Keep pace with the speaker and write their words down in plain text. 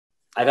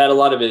I've had a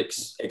lot of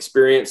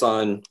experience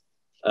on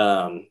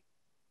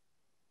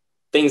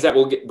things that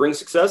will bring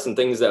success and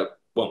things that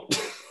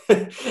won't.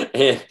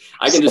 And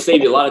I can just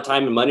save you a lot of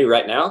time and money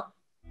right now.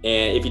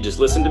 And if you just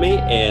listen to me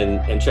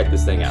and check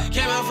this thing out.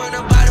 Came out from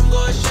the bottom,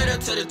 going straight up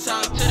to the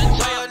top.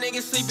 While your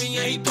niggas sleeping,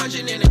 yeah, he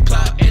punching in the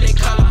clock. And they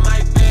call him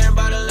Mike Man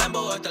by the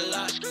Lambo at the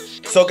lot.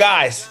 So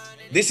guys,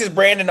 this is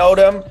Brandon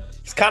Odom.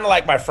 He's kind of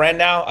like my friend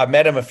now. I've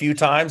met him a few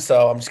times,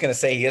 so I'm just going to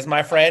say he is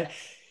my friend.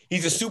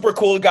 He's a super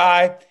cool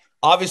guy.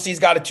 Obviously, he's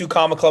got a 2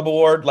 Comma Club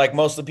award like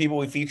most of the people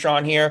we feature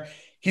on here.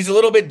 He's a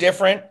little bit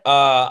different.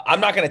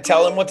 I'm not going to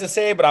tell him what to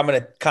say, but I'm going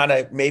to kind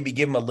of maybe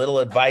give him a little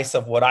advice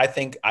of what I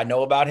think I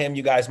know about him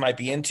you guys might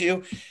be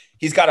into.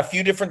 He's got a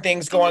few different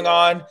things going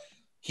on.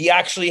 He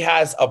actually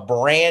has a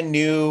brand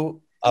new,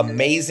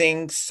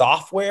 amazing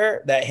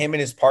software that him and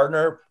his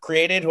partner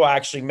created, who I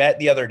actually met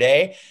the other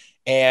day.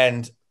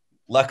 And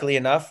luckily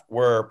enough,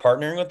 we're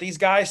partnering with these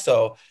guys.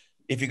 So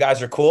if you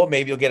guys are cool,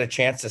 maybe you'll get a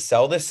chance to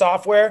sell this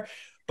software.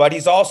 But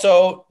he's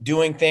also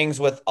doing things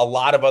with a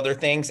lot of other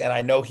things. And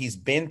I know he's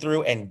been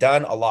through and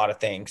done a lot of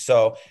things.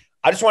 So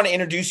I just want to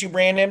introduce you,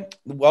 Brandon.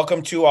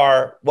 Welcome to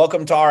our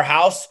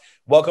house.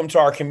 Welcome to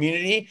our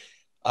community.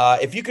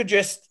 If you could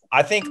just,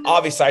 I think,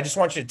 obviously, I just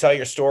want you to tell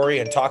your story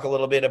and talk a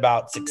little bit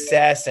about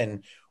success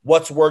and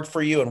what's worked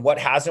for you and what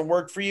hasn't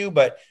worked for you.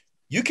 But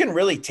you can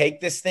really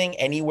take this thing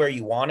anywhere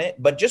you want it.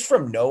 But just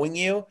from knowing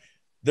you,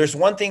 there's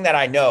one thing that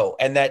I know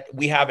and that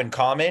we have in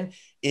common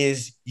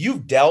is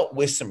you've dealt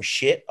with some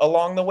shit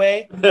along the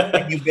way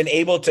and you've been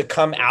able to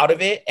come out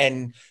of it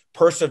and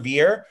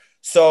persevere.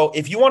 So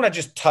if you want to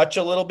just touch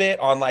a little bit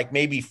on like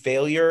maybe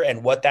failure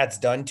and what that's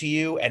done to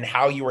you and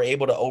how you were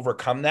able to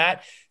overcome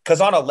that,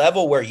 because on a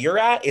level where you're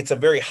at, it's a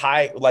very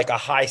high, like a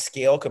high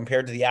scale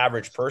compared to the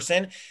average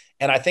person.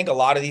 And I think a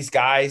lot of these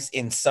guys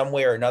in some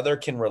way or another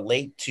can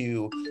relate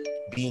to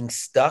being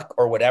stuck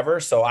or whatever.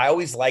 So I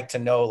always like to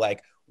know,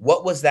 like,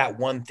 what was that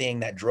one thing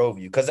that drove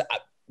you? Because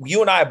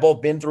you and I have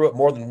both been through it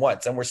more than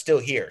once and we're still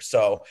here.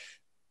 So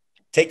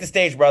take the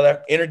stage,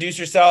 brother. Introduce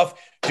yourself,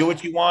 do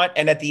what you want.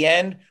 And at the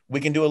end, we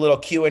can do a little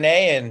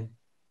Q&A and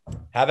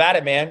have at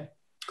it, man.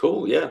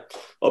 Cool. Yeah.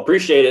 Well,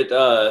 appreciate it.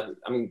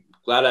 I'm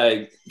glad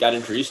I got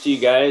introduced to you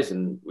guys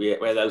and we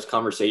had those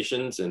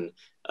conversations, and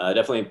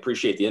definitely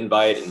appreciate the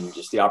invite and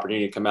just the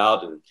opportunity to come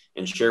out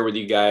and share with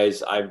you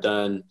guys. I've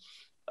done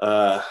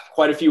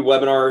quite a few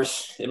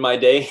webinars in my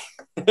day.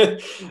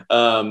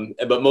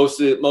 But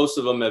most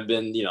of them have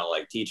been,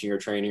 like teaching or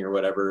training or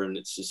whatever. And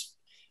it's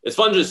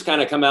fun to just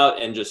kind of come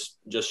out and just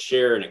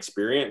share an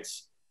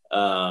experience.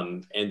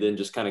 And then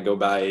just kind of go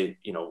by,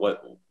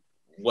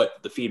 what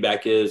the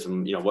feedback is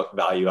and, what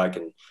value I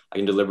can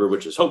deliver,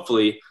 which is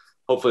hopefully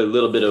a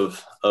little bit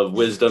of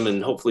wisdom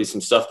and hopefully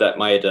some stuff that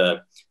might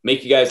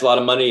make you guys a lot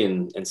of money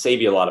and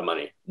save you a lot of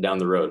money down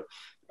the road.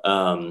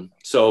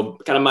 So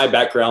kind of my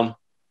background,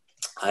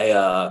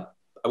 I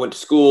went to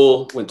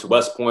school, went to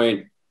West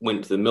Point,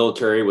 went to the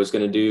military, was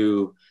going to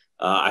do,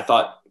 I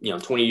thought,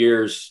 20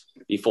 years,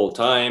 be full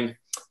time.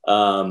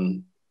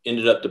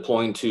 Ended up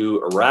deploying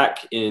to Iraq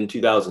in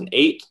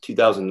 2008,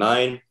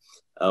 2009.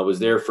 Was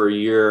there for a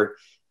year.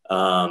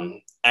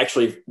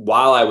 Actually,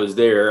 while I was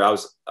there,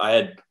 I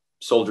had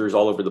soldiers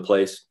all over the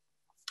place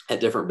at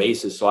different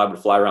bases. So I would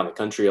fly around the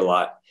country a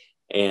lot.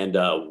 And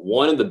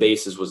one of the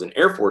bases was an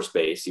Air Force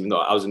base, even though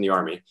I was in the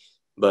Army.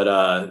 But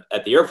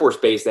at the Air Force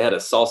base, they had a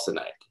salsa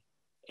night.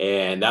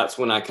 And that's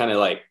when I kind of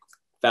like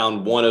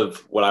found one of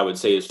what I would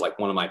say is like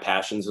one of my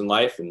passions in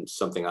life, and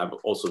something I've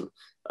also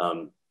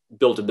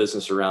built a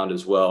business around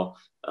as well,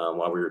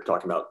 while we were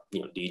talking about,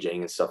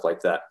 DJing and stuff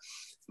like that.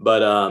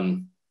 But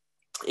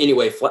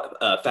anyway,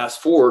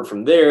 fast forward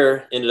from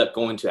there, ended up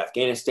going to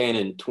Afghanistan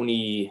in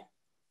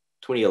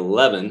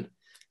 2011.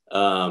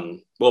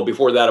 Well,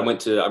 before that, I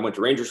went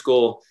to Ranger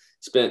School,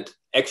 spent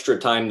extra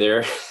time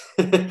there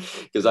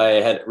because I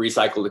had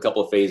recycled a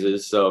couple of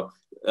phases. So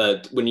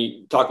when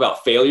you talk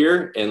about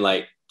failure and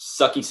like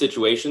sucky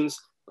situations,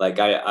 like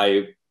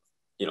I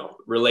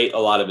relate a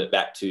lot of it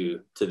back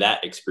to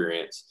that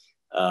experience.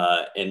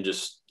 And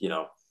just,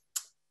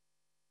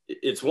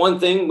 it's one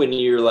thing when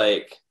you're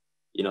like,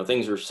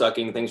 things are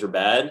sucking, things are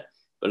bad,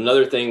 but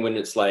another thing when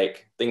it's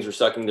like things are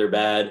sucking, they're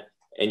bad,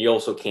 and you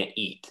also can't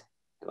eat,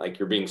 like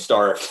you're being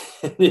starved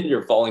and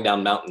you're falling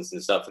down mountains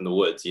and stuff in the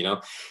woods,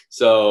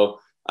 So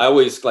I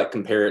always like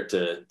compare it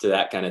to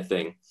that kind of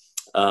thing.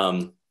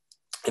 And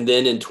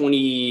then in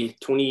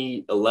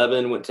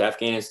 2011, went to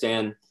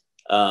Afghanistan.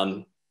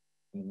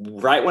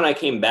 Right when I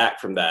came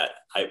back from that,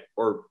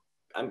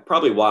 I'm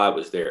probably why I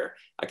was there,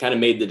 I kind of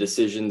made the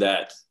decision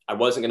that I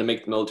wasn't going to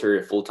make the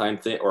military a full-time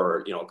thing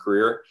or,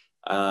 career.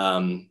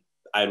 I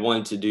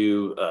wanted to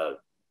do a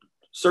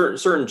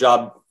certain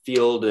job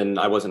field and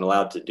I wasn't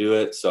allowed to do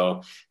it.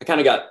 So I kind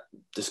of got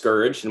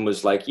discouraged and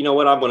was like,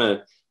 what, I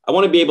want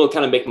to be able to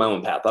kind of make my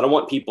own path. I don't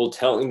want people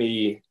telling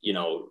me,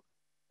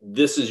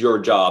 this is your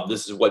job,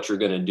 this is what you're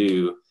going to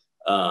do,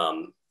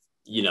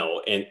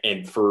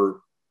 and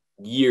for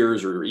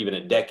years or even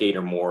a decade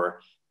or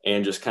more,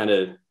 and just kind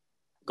of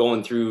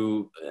going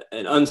through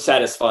an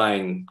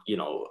unsatisfying,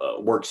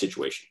 work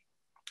situation.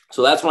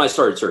 So that's when I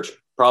started searching,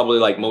 probably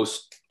like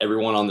most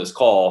everyone on this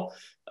call.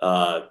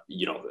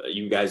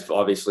 You guys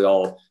obviously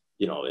all,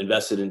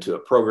 invested into a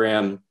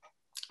program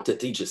to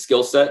teach a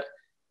skill set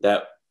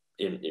that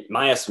in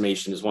my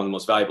estimation is one of the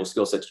most valuable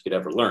skill sets you could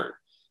ever learn.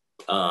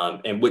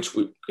 And which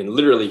you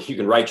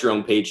can write your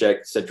own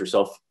paycheck, set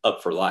yourself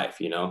up for life,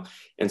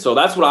 And so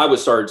that's what I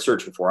started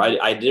searching for.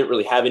 I didn't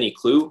really have any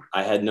clue.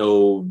 I had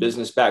no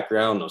business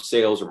background, no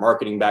sales or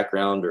marketing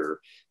background,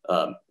 or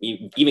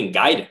even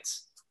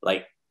guidance.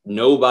 Like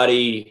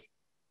nobody,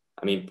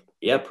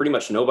 pretty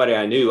much nobody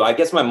I knew. I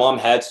guess my mom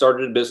had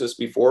started a business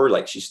before.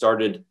 Like she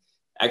started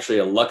actually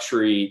a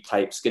luxury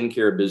type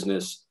skincare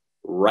business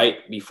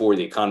right before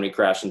the economy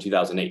crashed in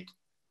 2008.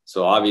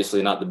 So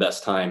obviously not the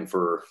best time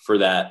for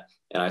that.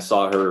 And I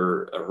saw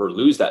her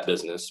lose that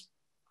business.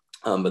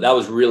 But that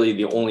was really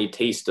the only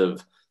taste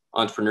of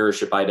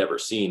entrepreneurship I'd ever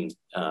seen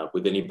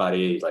with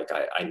anybody like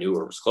I knew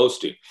or was close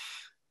to.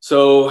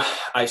 So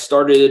I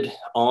started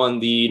on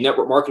the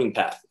network marketing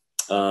path.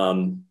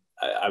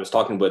 I was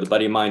talking with a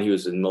buddy of mine. He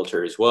was in the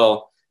military as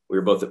well. We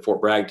were both at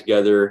Fort Bragg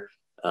together.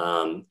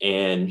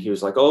 And he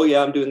was like, oh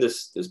yeah, I'm doing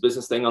this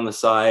business thing on the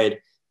side.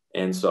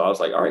 And so I was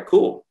like, all right,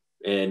 cool.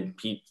 And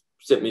he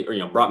sent me,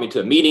 brought me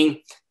to a meeting,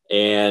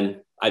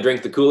 and I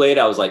drank the Kool-Aid.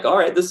 I was like, all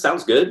right, this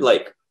sounds good.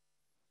 Like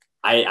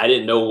I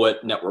didn't know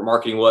what network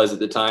marketing was at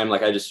the time.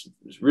 Like I just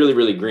was really,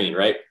 really green.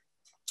 Right.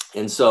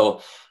 And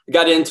so I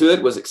got into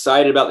it, was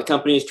excited about the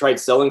companies, tried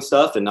selling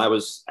stuff. And I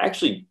was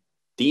actually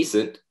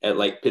decent at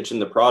like pitching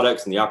the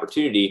products and the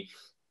opportunity.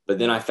 But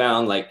then I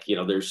found like,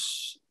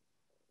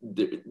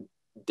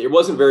 there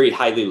wasn't very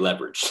highly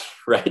leveraged,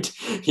 right?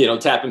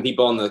 Tapping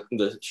people on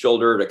the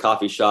shoulder at a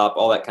coffee shop,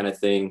 all that kind of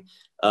thing.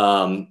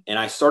 And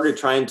I started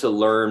trying to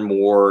learn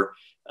more,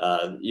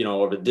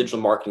 of a digital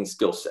marketing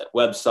skill set,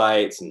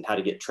 websites, and how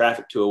to get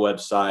traffic to a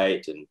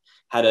website, and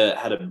how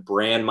to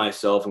brand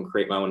myself and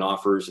create my own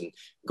offers. And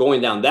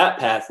going down that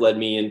path led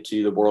me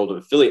into the world of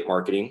affiliate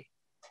marketing.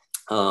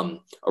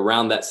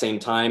 Around that same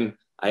time,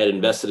 I had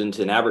invested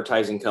into an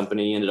advertising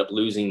company, ended up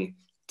losing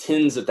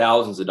tens of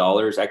thousands of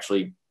dollars,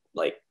 actually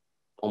like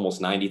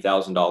almost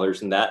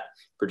 $90,000 in that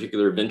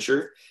particular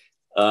venture.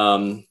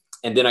 And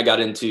then I got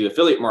into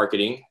affiliate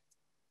marketing,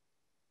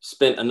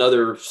 spent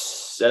another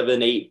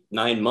 7, 8,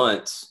 9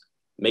 months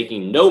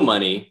making no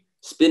money,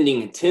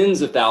 spending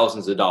tens of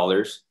thousands of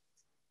dollars,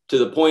 to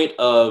the point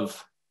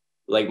of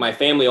like my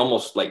family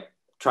almost like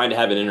trying to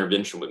have an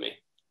intervention with me.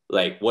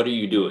 Like, what are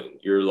you doing?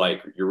 You're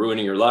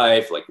ruining your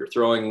life. Like you're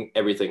throwing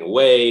everything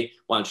away.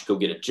 Why don't you go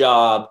get a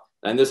job?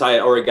 And I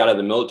had already got out of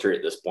the military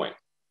at this point.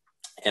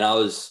 And I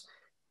was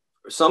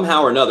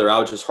somehow or another, I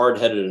was just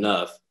hard-headed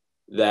enough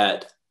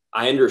that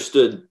I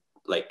understood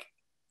like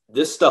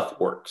this stuff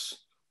works.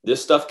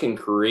 This stuff can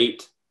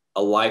create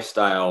a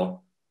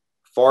lifestyle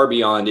far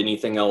beyond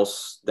anything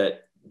else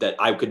that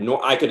I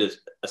could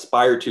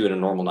aspire to in a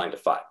normal 9 to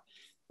 5.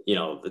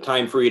 The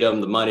time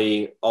freedom, the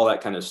money, all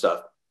that kind of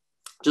stuff.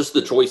 Just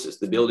the choices,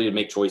 the ability to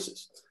make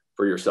choices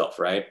for yourself,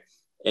 right?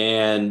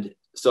 And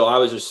so I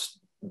was just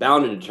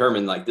bound and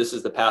determined, like this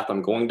is the path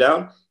I'm going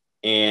down.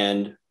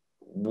 And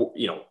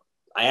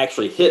I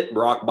actually hit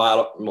rock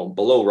bottom,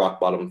 below rock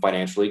bottom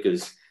financially,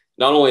 because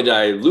not only did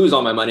I lose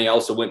all my money, I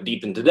also went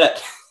deep into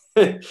debt,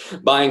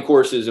 buying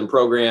courses and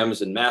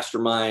programs and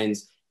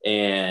masterminds,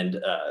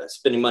 and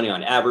spending money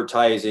on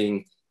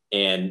advertising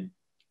and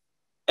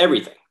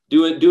everything,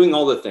 doing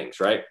all the things,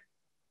 right?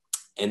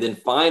 And then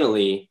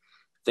finally,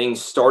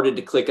 things started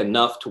to click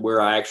enough to where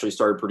I actually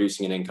started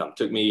producing an income. It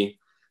took me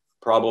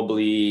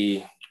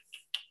probably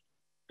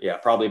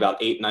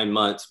about 8, 9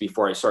 months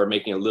before I started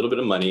making a little bit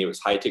of money. It was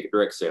high ticket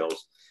direct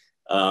sales.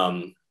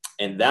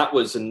 And that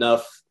was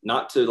enough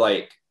not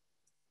to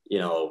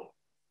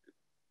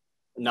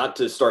not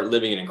to start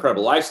living an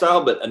incredible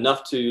lifestyle, but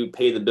enough to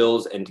pay the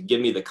bills and to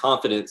give me the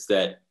confidence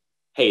that,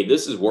 hey,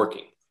 this is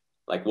working.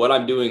 Like what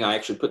I'm doing, I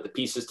actually put the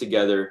pieces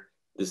together.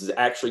 This is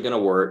actually going to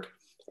work.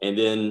 And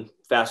then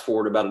fast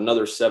forward about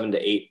another 7 to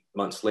 8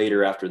 months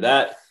later after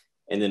that.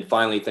 And then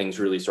finally, things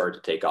really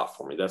started to take off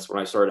for me. That's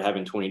when I started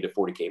having 20 to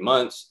 40K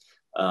months.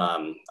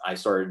 I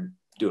started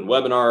doing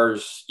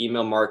webinars,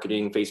 email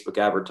marketing, Facebook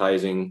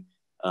advertising,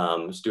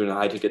 was doing a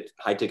high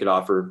ticket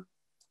offer,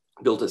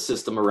 built a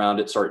system around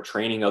it, started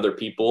training other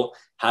people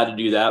how to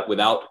do that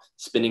without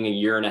spending a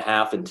year and a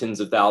half and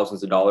tens of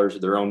thousands of dollars of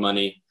their own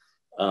money.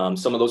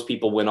 Some of those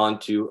people went on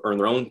to earn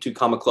their own 2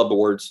 Comma Club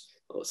awards.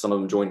 Some of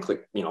them joined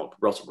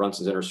Russell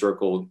Brunson's Inner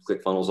Circle,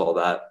 ClickFunnels, all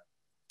that,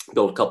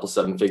 built a couple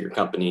 7-figure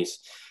companies.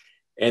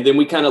 And then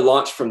we kind of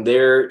launched from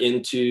there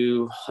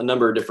into a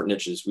number of different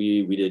niches.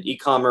 We did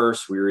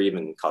e-commerce. We were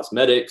even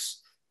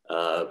cosmetics,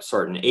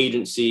 started an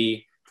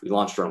agency. We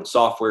launched our own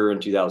software in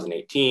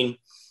 2018.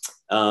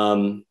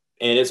 And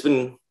it's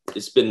been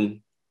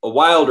a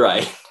wild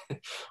ride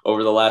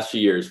over the last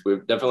few years.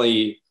 We've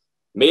definitely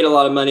made a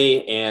lot of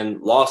money and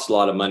lost a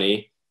lot of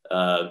money,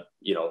 partnering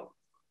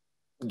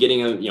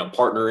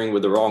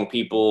with the wrong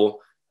people,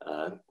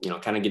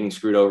 kind of getting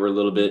screwed over a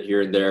little bit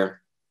here and there.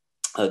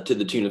 To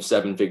the tune of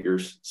 7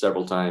 figures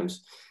several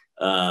times.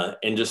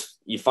 And just,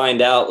 you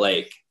find out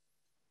like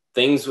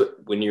things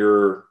when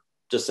you're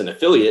just an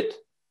affiliate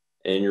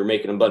and you're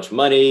making a bunch of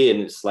money,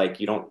 and it's like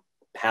you don't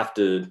have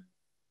to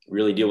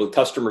really deal with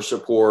customer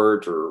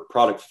support or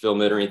product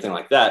fulfillment or anything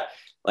like that.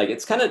 Like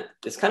it's kind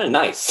of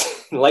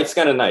nice. Life's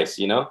kind of nice,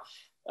 you know?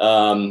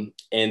 And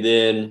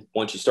then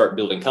once you start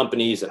building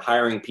companies and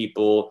hiring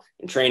people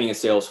and training a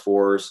sales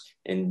force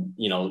and,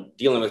 you know,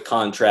 dealing with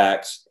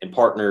contracts and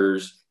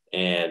partners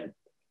and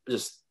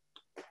just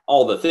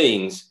all the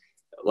things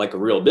like a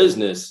real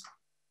business,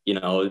 you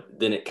know,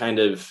 then it can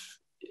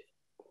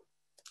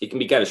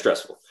be kind of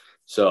stressful.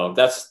 So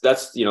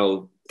that's, you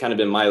know, kind of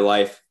been my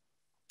life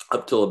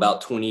up till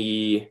about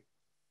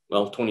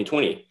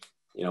 2020.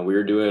 You know, we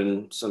were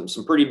doing some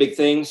pretty big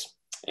things,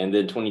 and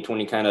then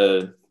 2020 kind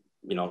of,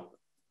 you know,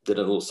 did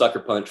a little sucker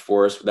punch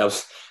for us. That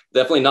was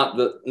definitely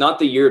not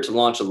the year to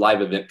launch a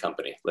live event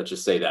company. Let's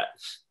just say that.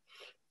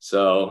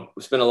 So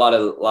we spent a lot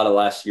of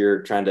last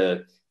year trying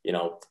to, you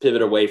know,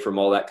 pivot away from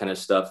all that kind of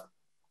stuff,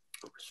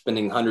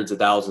 spending hundreds of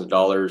thousands of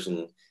dollars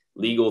in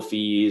legal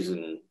fees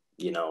and,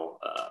 you know,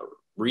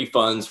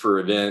 refunds for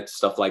events,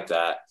 stuff like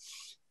that.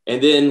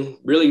 And then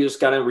really just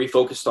kind of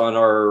refocused on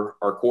our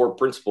core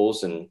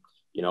principles and,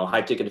 you know,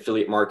 high ticket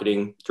affiliate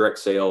marketing, direct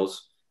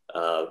sales,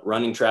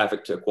 running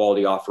traffic to a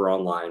quality offer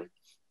online.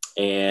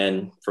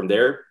 And from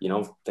there, you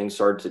know, things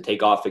started to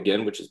take off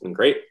again, which has been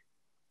great.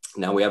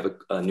 Now we have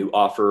a new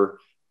offer.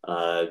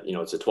 You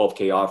know, it's a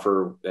 12K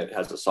offer that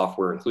has the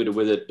software included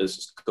with it,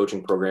 business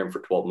coaching program for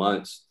 12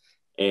 months.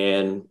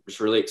 And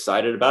just really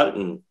excited about it,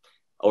 and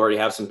already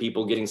have some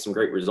people getting some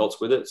great results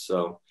with it.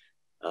 So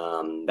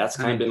that's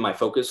kind of been my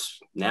focus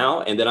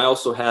now. And then I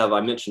also have,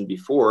 I mentioned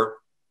before,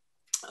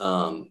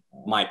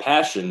 my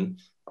passion,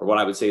 or what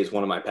I would say is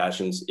one of my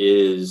passions,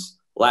 is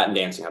Latin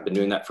dancing. I've been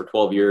doing that for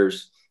 12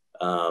 years.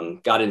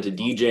 Got into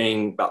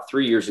DJing about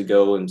 3 years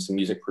ago and some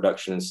music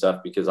production and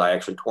stuff because I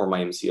actually tore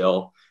my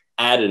MCL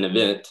at an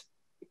event.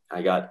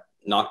 I got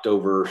knocked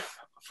over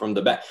from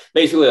the back.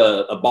 Basically,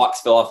 a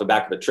box fell off the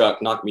back of the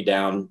truck, knocked me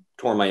down,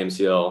 tore my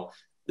MCL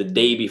the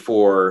day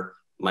before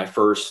my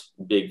first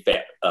big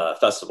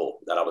festival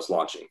that I was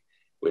launching,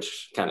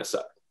 which kind of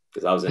sucked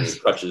because I was in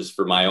crutches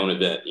for my own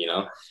event. You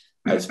know,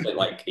 I spent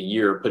like a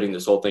year putting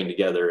this whole thing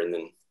together and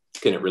then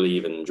couldn't really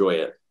even enjoy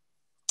it.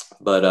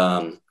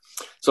 But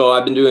so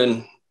I've been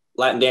doing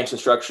Latin dance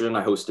instruction.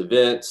 I host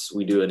events.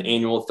 We do an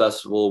annual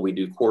festival. We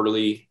do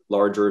quarterly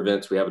larger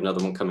events. We have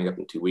another one coming up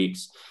in 2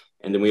 weeks.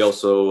 And then we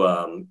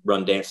also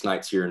run dance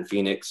nights here in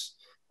Phoenix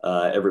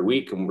every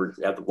week. And we're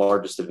at the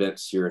largest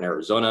events here in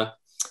Arizona.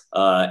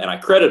 And I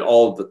credit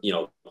all the, you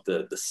know,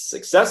 the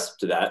success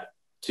to that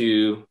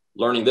to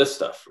learning this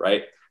stuff,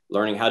 right?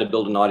 Learning how to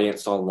build an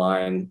audience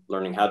online,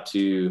 learning how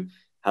to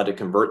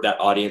convert that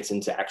audience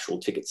into actual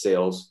ticket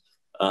sales,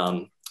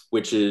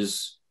 which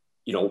is,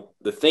 you know,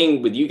 the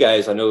thing with you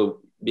guys. I know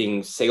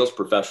being sales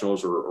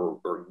professionals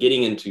or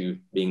getting into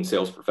being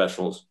sales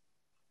professionals,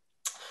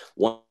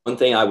 one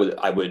thing I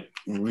would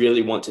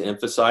really want to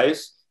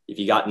emphasize, if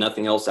you got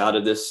nothing else out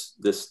of this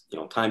you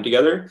know, time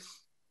together,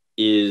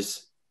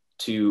 is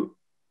to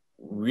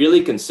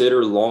really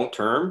consider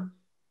long-term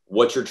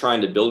what you're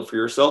trying to build for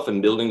yourself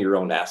and building your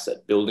own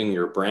asset, building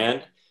your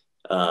brand,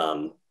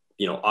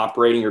 you know,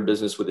 operating your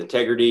business with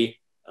integrity,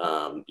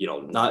 you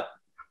know, not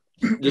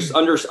just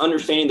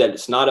understanding that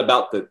it's not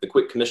about the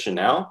quick commission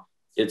now.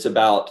 It's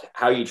about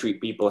how you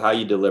treat people, how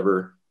you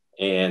deliver,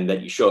 and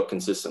that you show up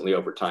consistently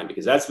over time,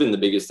 because that's been the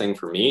biggest thing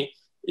for me,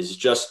 is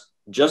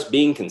just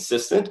being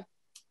consistent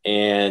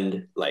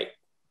and like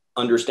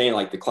understanding,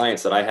 like the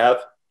clients that I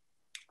have,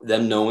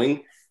 them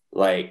knowing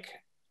like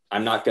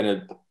I'm not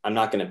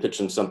gonna pitch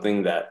them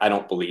something that I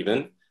don't believe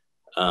in.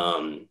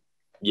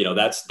 You know,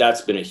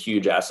 that's been a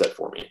huge asset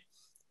for me,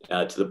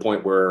 to the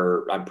point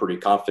where I'm pretty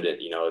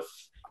confident, you know,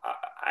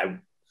 if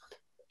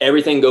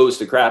everything goes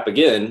to crap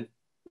again,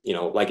 you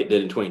know, like it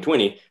did in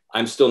 2020,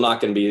 I'm not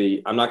going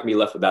to be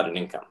left without an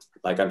income.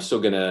 Like I'm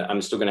still going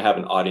to have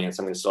an audience.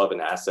 I'm going to still have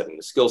an asset and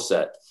a skill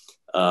set.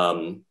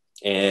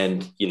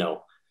 And, you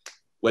know,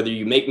 whether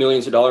you make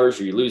millions of dollars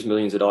or you lose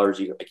millions of dollars,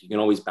 you can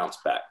always bounce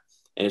back.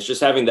 And it's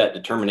just having that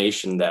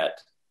determination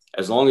that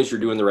as long as you're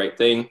doing the right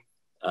thing,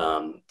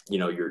 you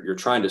know, you're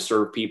trying to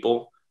serve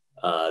people,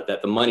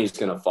 that the money's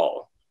going to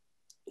follow.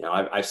 You know,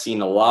 I've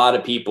seen a lot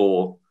of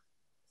people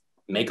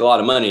make a lot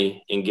of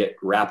money and get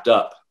wrapped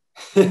up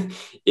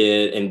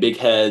in big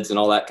heads and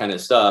all that kind of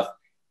stuff.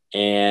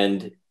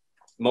 And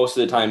most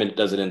of the time it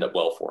doesn't end up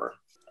well for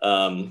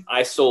him.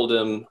 I sold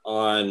him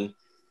on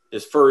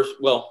his first,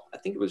 well, I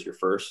think it was your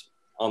first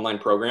online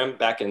program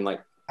back in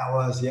like, that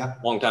was, yeah,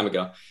 a long time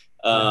ago.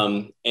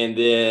 And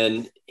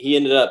then he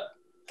ended up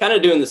kind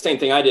of doing the same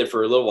thing I did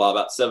for a little while,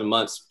 about 7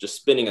 months, just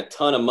spending a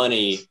ton of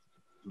money,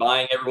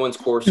 buying everyone's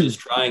courses,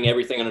 trying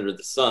everything under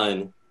the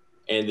sun.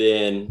 And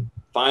then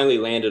finally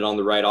landed on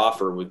the right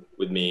offer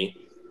with me.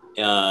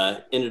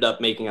 Ended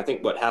up making, I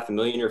think, what,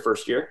 $500,000 your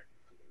first year?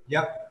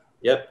 Yep.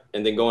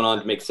 And then going on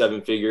to make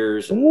 7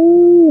 figures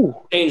and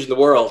changing the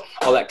world,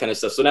 all that kind of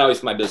stuff. So now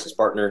he's my business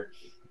partner,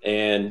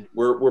 and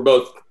we're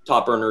both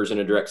top earners in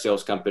a direct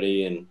sales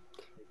company. And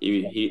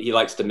he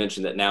likes to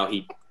mention that now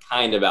he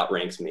kind of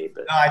outranks me,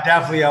 but no, I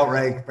definitely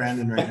outrank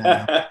Brandon right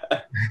now.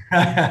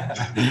 I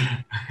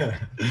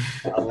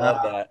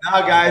love that.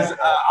 Now, guys,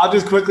 I'll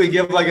just quickly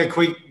give like a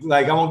quick,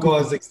 like I won't go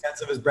as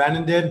extensive as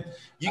Brandon did.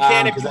 You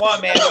can if you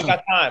want, man. We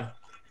got time.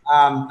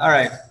 All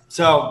right.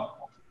 So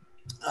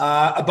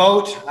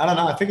about, I don't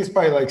know, I think it's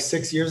probably like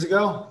 6 years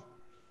ago,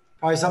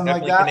 probably something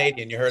Definitely like that.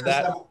 Canadian. You heard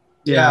that?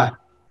 Yeah.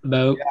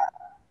 About. Yeah.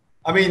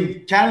 I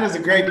mean, Canada's a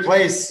great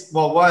place.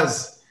 Well, it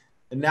was.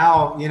 And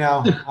now, you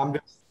know,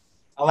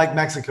 I like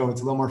Mexico.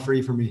 It's a little more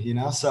free for me, you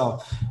know?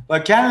 So,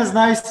 but Canada's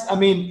nice. I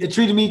mean, it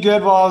treated me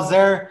good while I was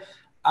there.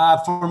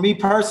 For me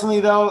personally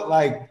though,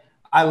 like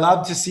I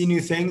love to see new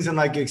things and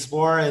like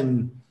explore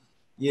and,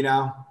 you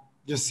know,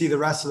 just see the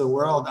rest of the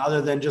world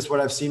other than just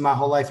what I've seen my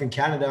whole life in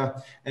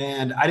Canada.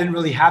 And I didn't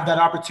really have that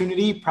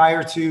opportunity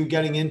prior to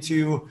getting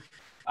into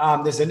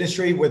this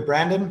industry with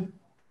Brandon,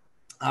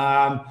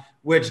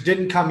 which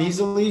didn't come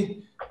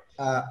easily.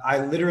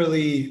 I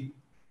literally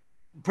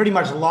pretty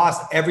much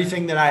lost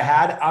everything that I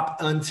had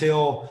up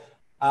until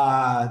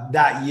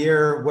that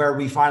year where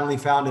we finally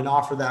found an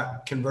offer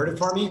that converted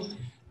for me.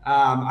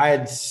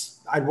 I'd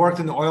worked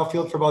in the oil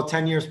field for about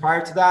 10 years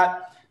prior to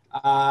that.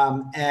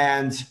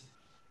 And,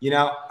 you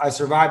know, I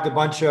survived a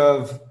bunch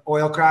of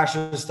oil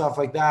crashes, stuff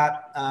like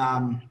that.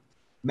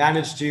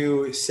 Managed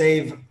to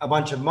save a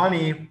bunch of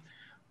money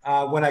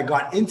when I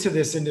got into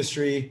this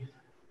industry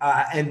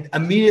and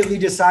immediately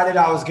decided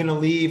I was going to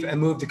leave and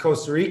move to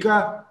Costa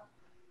Rica.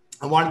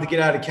 I wanted to get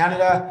out of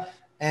Canada.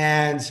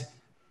 And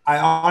I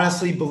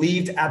honestly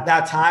believed at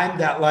that time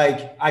that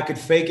like I could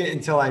fake it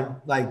until I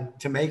like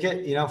to make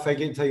it, you know, fake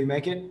it until you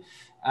make it.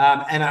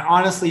 And I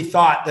honestly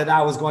thought that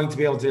I was going to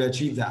be able to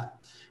achieve that.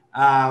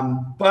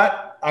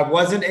 But I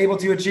wasn't able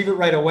to achieve it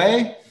right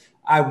away.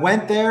 I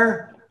went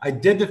there. I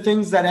did the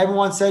things that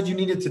everyone said you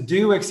needed to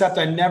do, except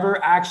I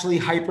never actually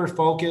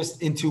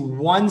hyper-focused into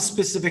one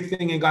specific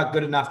thing and got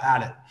good enough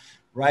at it,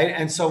 right?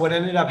 And so what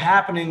ended up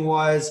happening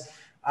was,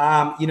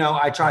 you know,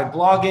 I tried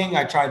blogging,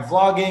 I tried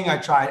vlogging, I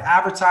tried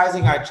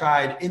advertising, I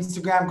tried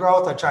Instagram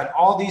growth, I tried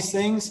all these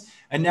things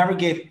and never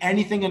gave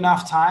anything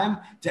enough time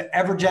to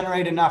ever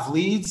generate enough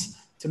leads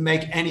to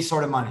make any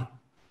sort of money,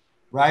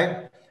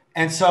 right?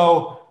 And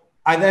so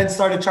I then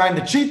started trying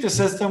to cheat the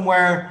system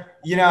where,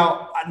 you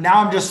know, now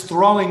I'm just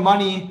throwing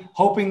money,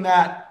 hoping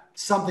that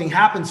something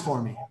happens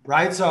for me,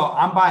 right? So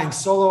I'm buying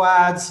solo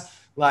ads,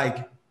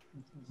 like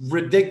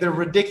they're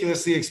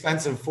ridiculously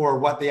expensive for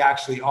what they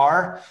actually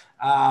are.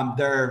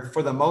 They're,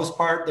 for the most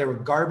part, they were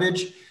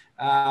garbage.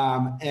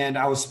 And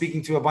I was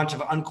speaking to a bunch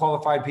of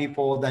unqualified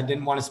people that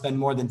didn't want to spend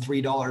more than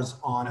 $3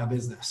 on a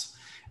business.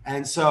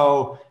 And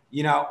so,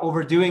 you know,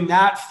 overdoing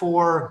that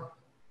for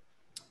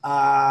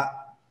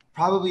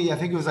probably, I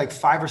think it was like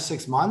 5 or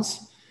 6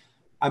 months.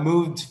 I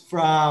moved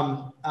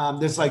from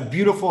this like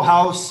beautiful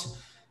house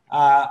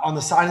on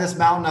the side of this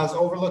mountain. I was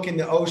overlooking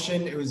the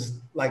ocean. It was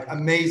like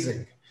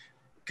amazing.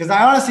 Because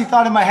I honestly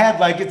thought in my head,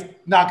 like, it's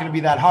not going to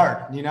be that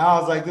hard. You know, I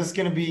was like, this is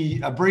going to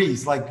be a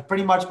breeze. Like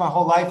pretty much my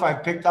whole life,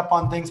 I've picked up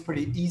on things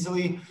pretty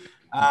easily.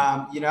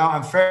 You know,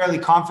 I'm fairly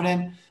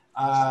confident.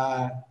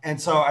 And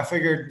so I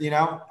figured, you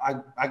know,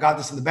 I got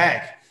this in the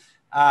bag.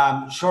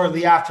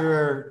 Shortly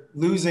after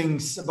losing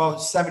about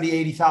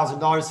 $70,000,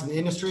 $80,000 to the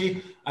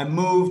industry, I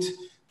moved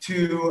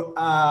to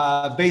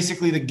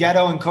basically the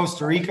ghetto in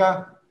Costa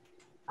Rica.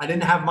 I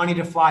didn't have money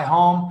to fly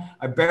home.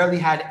 I barely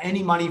had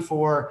any money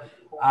for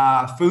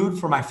food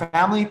for my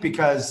family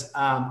because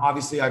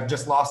obviously I've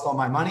just lost all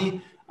my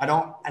money.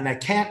 I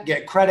can't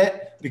get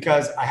credit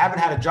because I haven't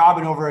had a job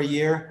in over a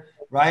year,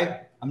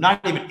 right? I'm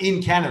not even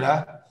in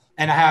Canada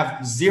and I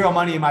have zero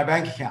money in my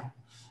bank account.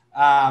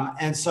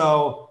 And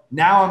so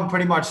now I'm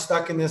pretty much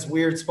stuck in this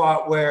weird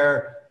spot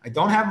where I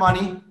don't have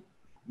money.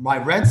 My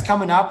rent's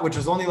coming up, which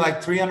was only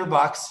like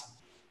 $300.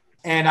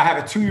 And I have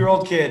a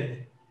 2-year-old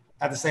kid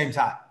at the same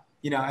time.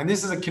 You know, and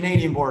this is a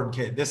Canadian born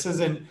kid. This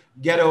isn't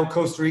ghetto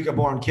Costa Rica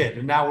born kid.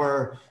 And now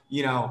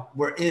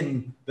we're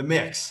in the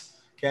mix.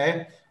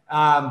 Okay.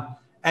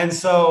 And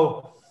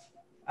so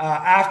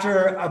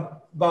after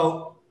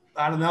about,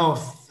 I don't know,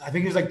 I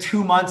think it was like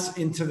 2 months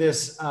into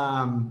this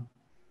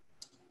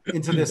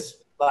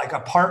like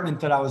apartment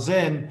that I was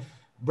in,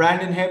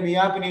 Brandon hit me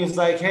up and he was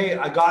like, hey,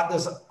 I got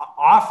this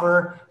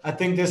offer. I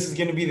think this is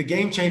going to be the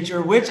game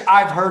changer, which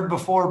I've heard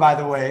before, by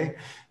the way,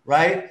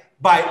 right?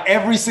 By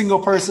every single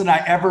person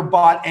I ever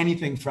bought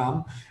anything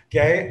from.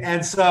 Okay.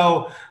 And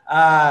so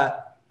I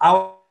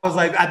was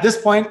like, at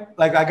this point,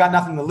 like I got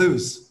nothing to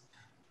lose.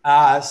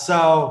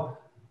 So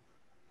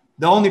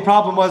the only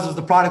problem was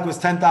the product was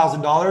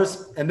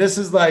 $10,000. And this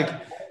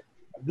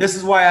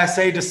is why I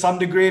say to some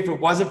degree, if it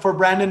wasn't for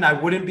Brandon, I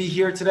wouldn't be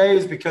here today,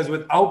 is because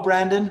without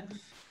Brandon,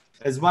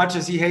 as much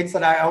as he hates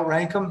that I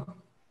outrank him,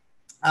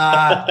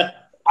 I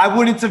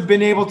wouldn't have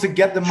been able to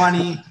get the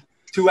money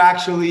to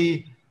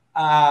actually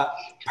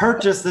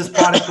purchase this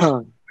product, which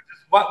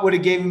is what would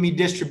have given me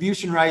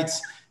distribution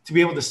rights to be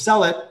able to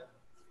sell it.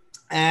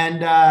 And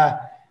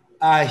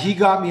he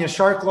got me a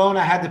shark loan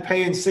I had to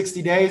pay in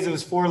 60 days. It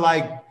was for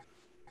like,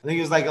 I think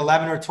it was like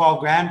 11 or 12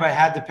 grand, but I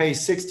had to pay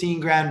 16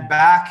 grand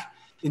back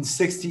in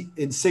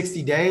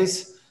 60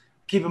 days.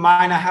 keep in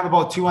mind, I have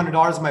about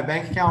 $200 in my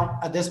bank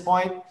account at this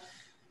point.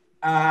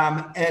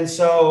 And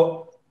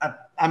so,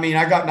 I mean,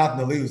 I got nothing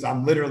to lose.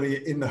 I'm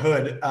literally in the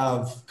hood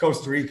of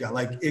Costa Rica.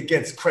 Like, it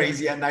gets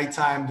crazy at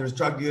nighttime. There's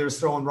drug dealers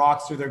throwing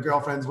rocks through their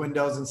girlfriends'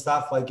 windows and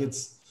stuff. Like,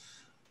 it's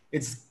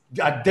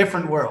a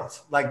different world,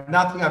 like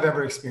nothing I've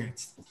ever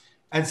experienced.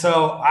 And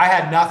so I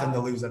had nothing to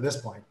lose at this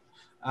point.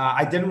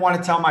 I didn't want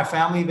to tell my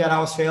family that I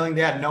was failing.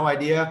 They had no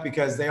idea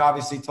because they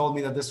obviously told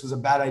me that this was a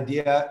bad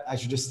idea. I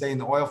should just stay in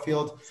the oil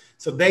field.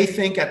 So they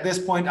think at this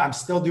point I'm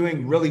still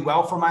doing really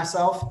well for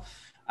myself.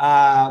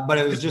 But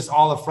it was just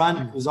all a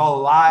front. It was all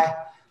a lie.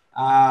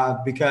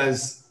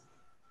 Because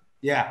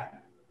yeah,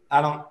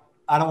 I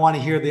don't want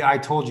to hear the "I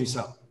told you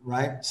so,"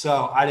 right?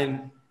 So I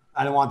didn't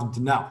want them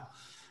to know.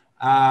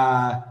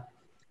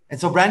 And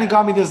so Brandon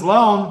got me this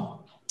loan.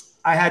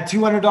 I had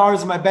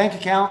 $200 in my bank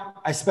account.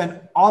 I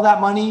spent all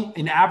that money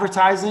in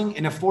advertising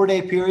in a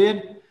 4-day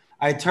period.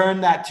 I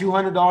turned that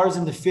 $200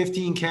 into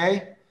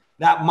 $15K.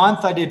 That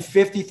month I did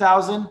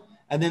 50,000.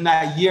 And then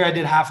that year I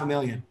did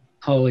 $500,000.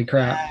 Holy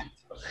crap.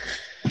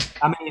 And,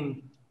 I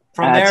mean,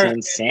 from That's there.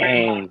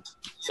 insane.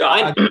 So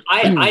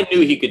I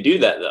knew he could do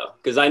that though,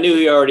 because I knew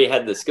he already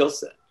had the skill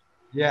set.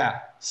 Yeah.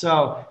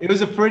 So it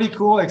was a pretty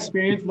cool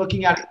experience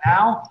looking at it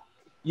now.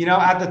 You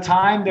know, at the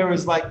time, there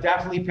was like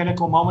definitely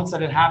pinnacle moments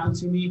that had happened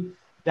to me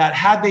that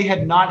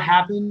had not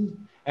happened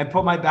and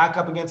put my back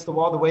up against the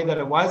wall the way that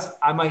it was,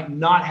 I might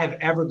not have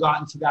ever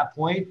gotten to that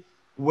point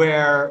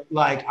where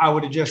like I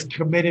would have just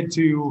committed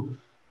to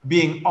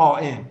being all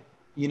in,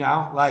 you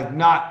know, like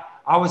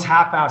I was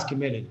half-ass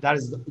committed. That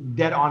is the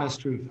dead honest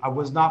truth. I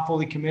was not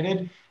fully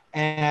committed.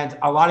 And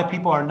a lot of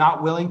people are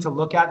not willing to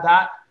look at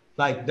that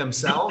like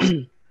themselves.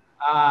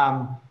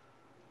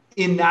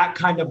 In that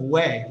kind of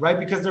way, right?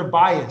 Because they're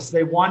biased.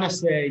 You want to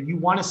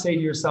say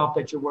to yourself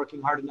that you're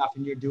working hard enough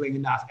and you're doing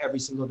enough every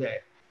single day,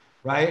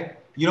 right?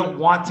 You don't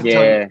want to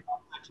tell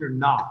yourself that you're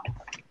not,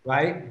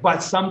 right?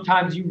 But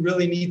sometimes you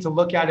really need to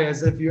look at it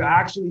as if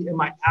am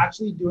I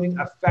actually doing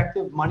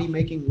effective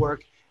money-making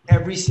work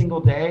every single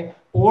day?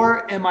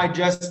 Or am I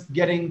just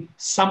getting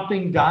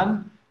something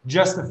done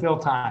just to fill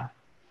time?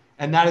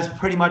 And that is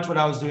pretty much what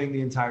I was doing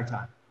the entire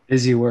time.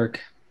 Busy work.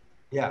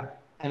 Yeah.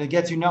 And it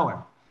gets you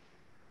nowhere.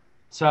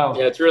 So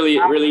yeah, it's really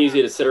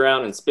easy to sit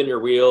around and spin your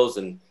wheels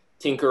and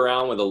tinker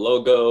around with a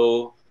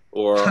logo,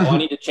 or I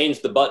need to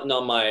change the button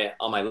on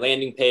my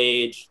landing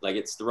page, like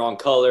it's the wrong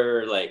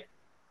color. Like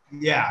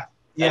that's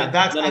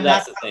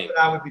the thing. What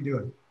I would be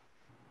doing.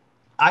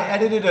 I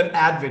edited an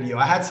ad video.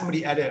 I had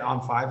somebody edit on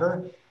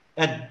Fiverr,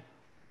 and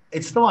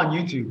it's still on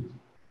YouTube.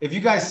 If you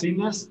guys seen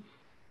this,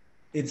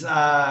 it's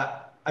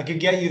I could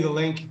get you the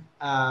link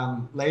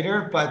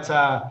later, but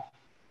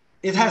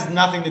it has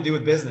nothing to do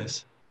with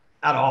business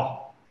at all.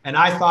 And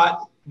I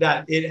thought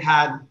that it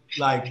had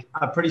like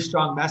a pretty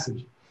strong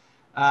message,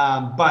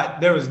 but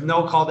there was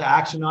no call to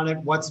action on it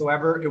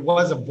whatsoever. It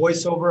was a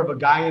voiceover of a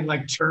guy in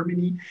like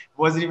Germany. It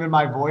wasn't even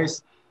my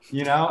voice,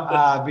 you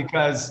know,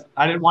 because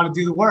I didn't want to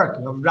do the work.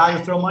 I would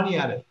rather throw money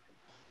at it.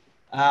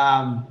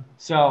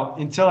 So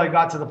until I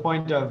got to the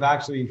point of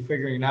actually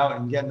figuring it out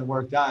and getting the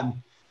work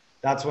done,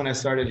 that's when I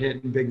started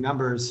hitting big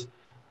numbers.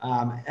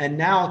 And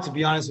now, to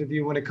be honest with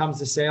you, when it comes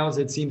to sales,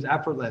 it seems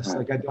effortless.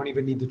 Like I don't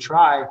even need to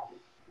try.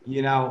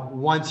 You know,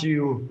 once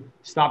you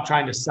stop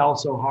trying to sell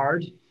so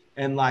hard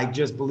and like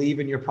just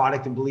believe in your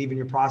product and believe in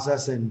your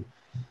process and,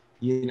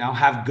 you know,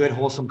 have good,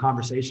 wholesome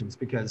conversations.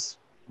 Because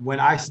when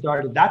I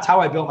started, that's how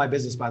I built my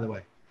business, by the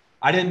way.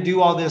 I didn't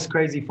do all this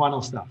crazy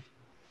funnel stuff,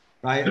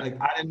 right? Like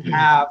I didn't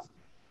have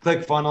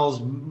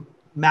ClickFunnels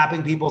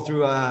mapping people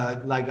through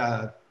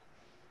a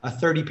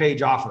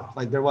 30-page offer.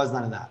 Like there was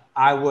none of that.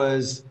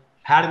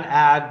 Had an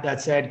ad that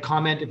said,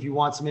 comment if you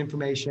want some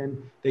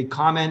information. They'd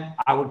comment,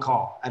 I would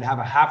call. I'd have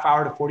a half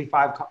hour to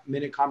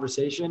 45-minute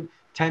conversation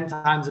 10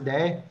 times a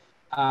day.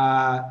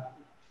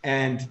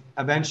 And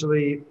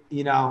eventually,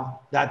 you know,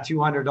 that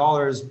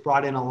 $200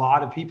 brought in a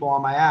lot of people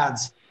on my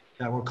ads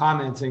that were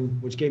commenting,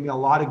 which gave me a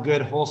lot of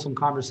good, wholesome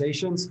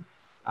conversations,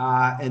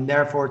 and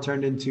therefore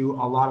turned into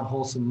a lot of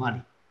wholesome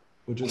money,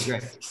 which was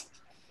great.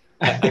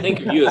 I think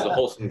of you as a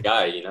wholesome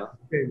guy, you know?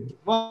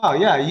 Well,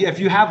 yeah. If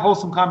you have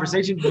wholesome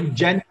conversations, you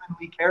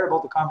genuinely care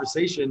about the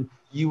conversation,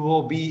 you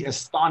will be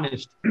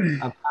astonished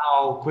of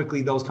how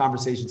quickly those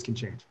conversations can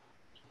change.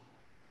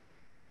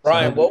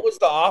 Bryan, what was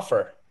the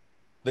offer?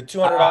 The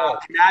 $200?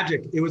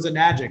 Magic. It was a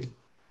Magic.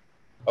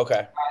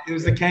 Okay. It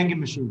was the Kangen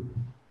machine.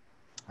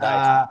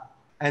 Nice.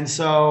 And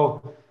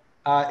so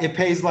it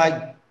pays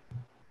like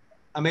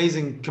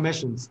amazing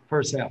commissions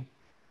per sale,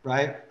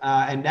 right?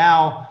 And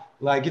now,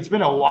 like, it's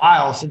been a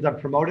while since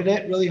I've promoted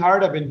it really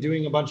hard. I've been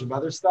doing a bunch of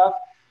other stuff.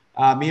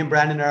 Me and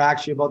Brandon are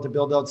actually about to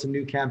build out some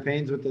new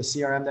campaigns with the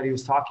CRM that he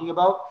was talking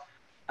about.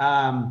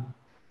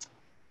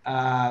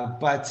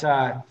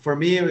 But for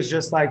me, it was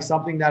just like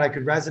something that I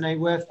could resonate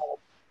with.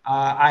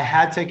 I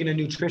had taken a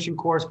nutrition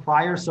course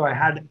prior, so I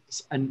had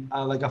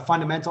like a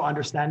fundamental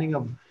understanding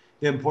of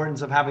the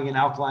importance of having an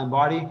alkaline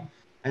body.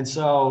 And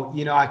so,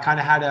 you know, I kind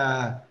of had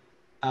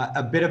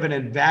a bit of an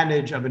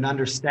advantage of an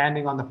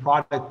understanding on the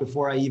product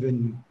before I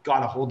even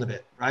got a hold of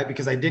it, right?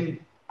 Because I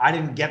I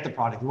didn't get the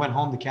product. We went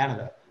home to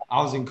Canada.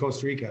 I was in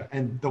Costa Rica,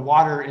 and the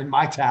water in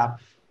my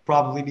tap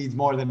probably needs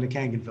more than the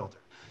Kangen filter.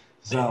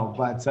 So,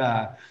 but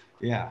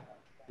yeah,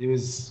 it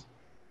was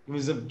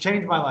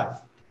changed my life.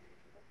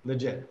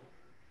 Legit.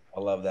 I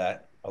love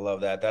that. I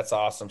love that. That's an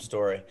awesome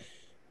story.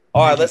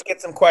 All right, let's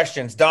get some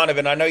questions.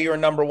 Donovan, I know you were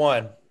number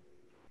one.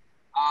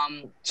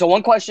 So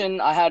one question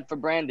I had for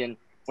Brandon,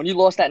 when you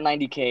lost that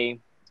 90K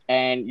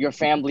and your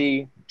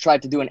family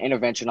tried to do an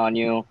intervention on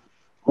you,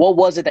 what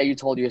was it that you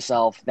told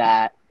yourself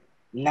that,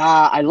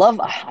 nah, I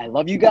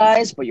love you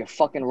guys, but you're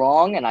fucking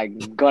wrong, and I'm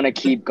gonna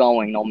keep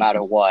going no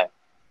matter what?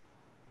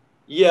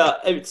 Yeah,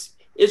 it's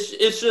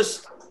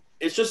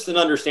just an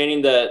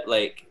understanding that,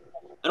 like,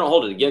 I don't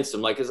hold it against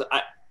them, like, cause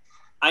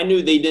I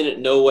knew they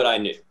didn't know what I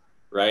knew,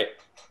 right?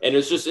 And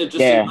it's just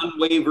an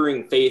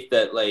unwavering faith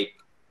that, like,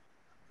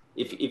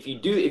 if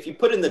you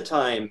put in the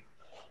time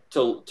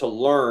to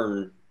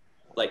learn,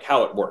 like,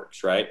 how it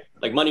works, right?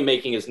 Like, money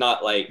making is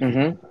not like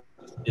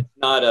it's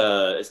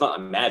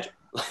not magic.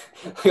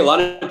 Like, a lot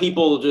of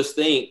people just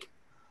think,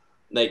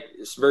 like,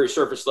 it's very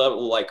surface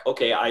level, like,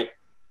 okay, I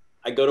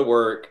go to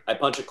work, I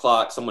punch a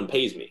clock, someone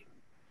pays me.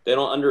 They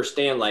don't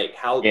understand, like,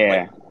 how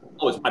like,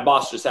 oh, my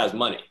boss just has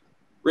money.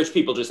 Rich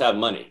people just have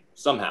money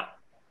somehow.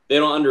 They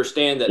don't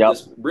understand that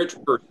this rich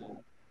person,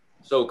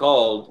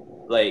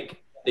 so-called,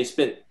 like, they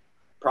spent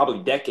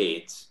probably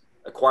decades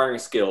acquiring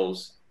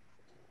skills,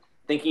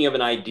 thinking of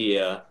an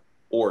idea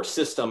or a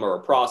system or a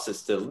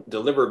process to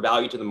deliver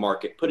value to the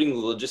market, putting the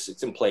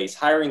logistics in place,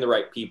 hiring the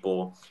right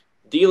people,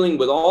 dealing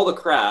with all the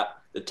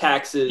crap, the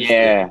taxes,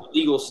 the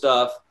legal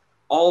stuff,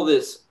 all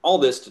this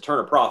to turn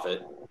a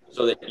profit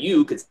so that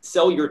you could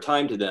sell your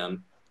time to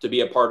them to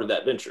be a part of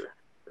that venture,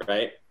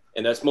 right?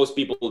 And that's most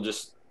people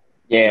just,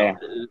 you know,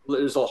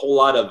 there's a whole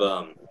lot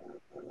of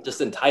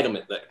just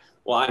entitlement that,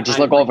 well, I just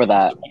look over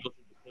that. People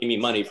pay me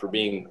money for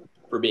being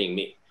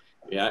me,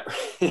 yeah.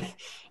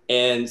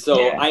 And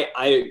so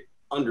I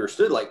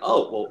understood, like,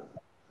 oh, well,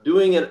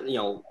 doing it, you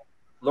know,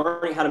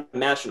 learning how to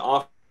match an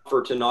offer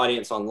to an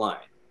audience online,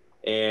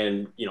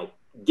 and, you know,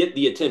 get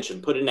the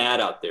attention, put an ad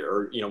out there,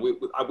 or, you know, we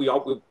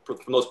for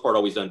the most part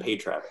always done paid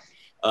traffic.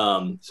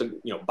 So,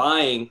 you know,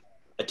 buying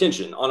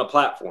attention on a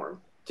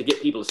platform to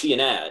get people to see an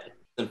ad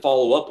and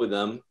follow up with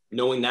them,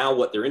 knowing now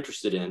what they're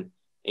interested in,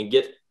 and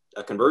get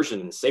a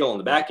conversion and sale on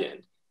the back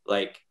end.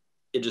 Like,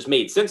 it just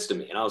made sense to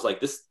me. And I was like,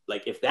 this,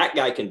 like, if that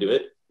guy can do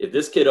it, if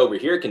this kid over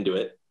here can do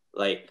it,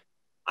 like,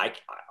 I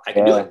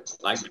can do it.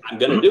 Like, I'm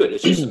going to do it.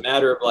 It's just a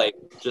matter of, like,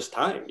 just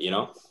time, you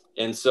know?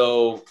 And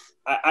so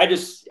I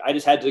just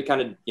had to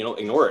kind of, you know,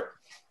 ignore it,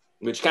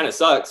 which kind of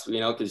sucks, you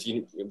know, because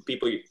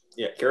people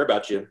care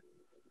about you,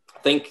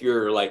 think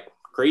you're, like,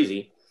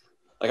 crazy.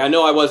 Like, I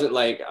know I wasn't,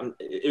 like,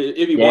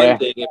 it'd be one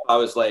thing if I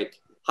was, like,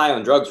 high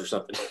on drugs or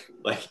something.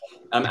 Like,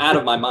 I'm out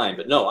of my mind,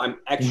 but no, I'm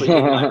actually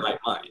in my right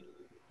mind,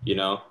 you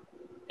know?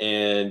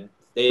 And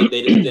they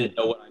just didn't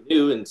know what I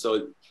knew. And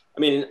so, I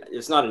mean,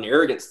 it's not an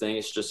arrogance thing.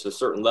 It's just a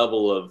certain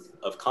level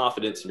of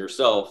confidence in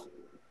yourself.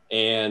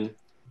 And,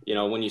 you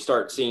know, when you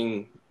start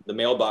seeing the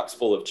mailbox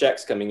full of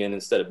checks coming in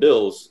instead of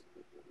bills,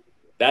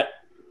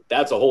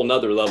 that's a whole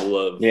nother level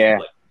of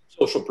like,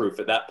 social proof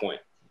at that point.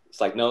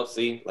 It's like, no,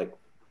 see, like,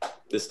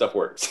 this stuff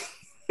works.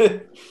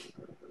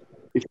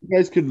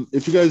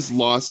 If you guys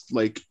lost,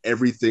 like,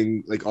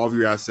 everything, like, all of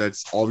your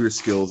assets, all of your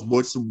skills,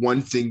 what's the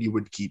one thing you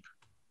would keep?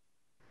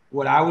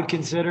 What I would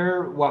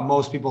consider what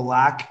most people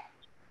lack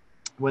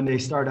when they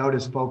start out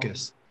is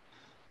focus.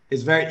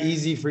 It's very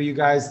easy for you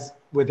guys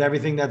with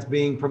everything that's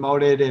being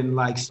promoted and,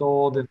 like,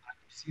 sold, and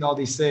you see all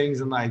these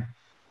things, and, like,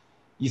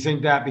 you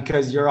think that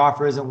because your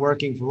offer isn't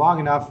working for long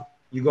enough,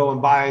 you go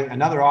and buy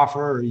another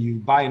offer, or you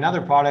buy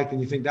another product and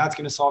you think that's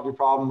going to solve your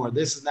problem, or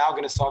this is now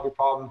going to solve your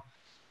problem.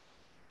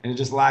 And it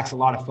just lacks a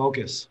lot of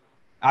focus.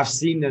 I've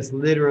seen this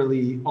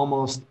literally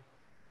almost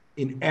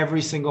in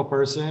every single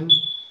person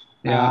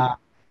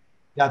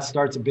that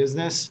starts a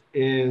business,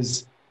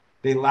 is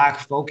they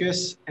lack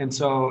focus. And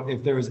so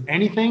if there was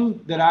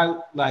anything that I,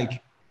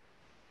 like,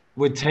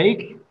 would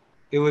take,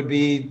 it would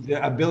be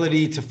the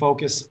ability to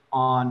focus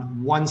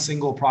on one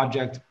single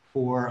project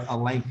for a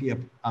lengthy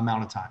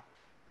amount of time.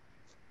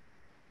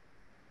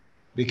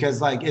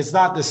 Because, like, it's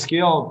not the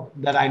skill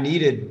that I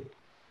needed.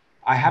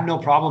 I have no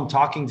problem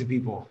talking to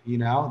people, you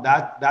know,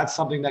 that's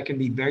something that can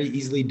be very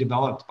easily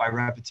developed by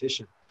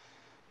repetition.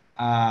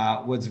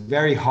 What's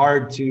very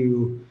hard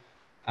to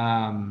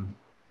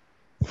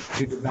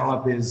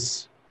develop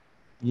is,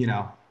 you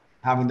know,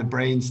 having the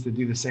brains to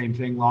do the same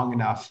thing long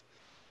enough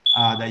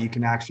that you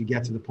can actually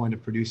get to the point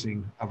of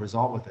producing a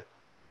result with it.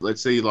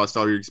 Let's say you lost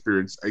all your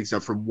experience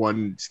except for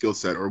one skill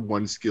set or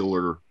one skill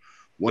or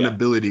one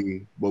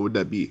ability. What would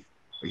that be?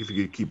 Like, if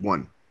you could keep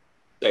one?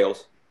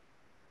 Sales.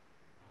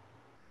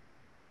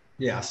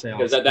 Yeah, sales.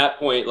 Because at that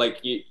point, like,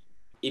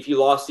 if you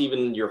lost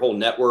even your whole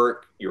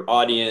network, your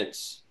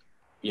audience,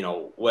 you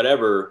know,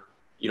 whatever,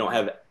 you don't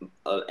have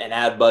an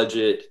ad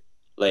budget,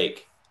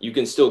 like, you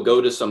can still go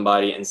to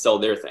somebody and sell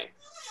their thing.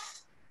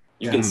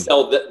 You can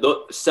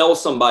sell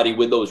somebody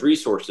with those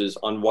resources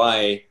on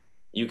why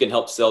you can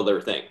help sell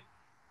their thing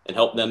and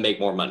help them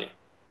make more money.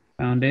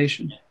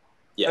 foundation.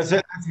 Yeah.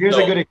 Here's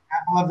a good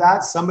example of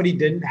that. Somebody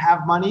didn't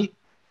have money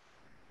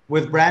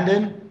with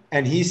Brandon,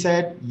 and he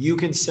said, you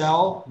can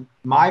sell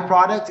my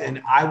product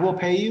and I will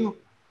pay you.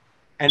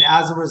 And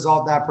as a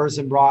result, that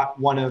person brought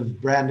one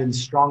of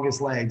Brandon's strongest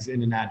legs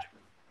in an adjuvant.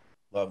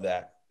 Love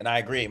that. And I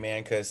agree,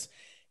 man, because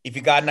if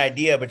you got an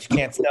idea but you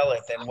can't sell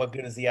it, then what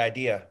good is the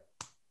idea?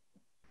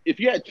 If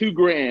you had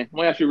 $2,000, I'm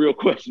gonna ask you a real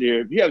question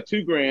here. If you have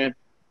 $2,000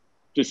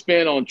 to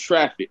spend on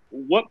traffic,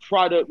 what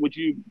product would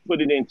you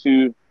put it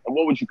into, and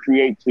what would you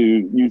create to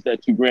use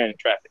that $2,000 in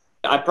traffic?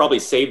 I'd probably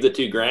save the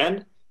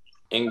 $2,000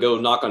 and go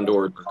knock on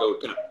doors, go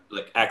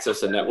like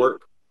access a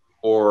network,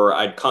 or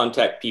I'd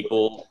contact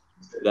people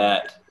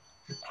that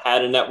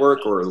had a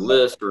network or a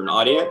list or an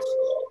audience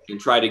and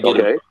try to get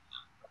them.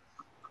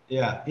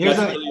 Yeah, that's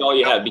really all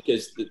you have,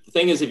 because the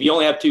thing is, if you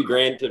only have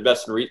 $2,000 to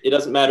invest in, it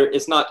doesn't matter.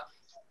 It's not,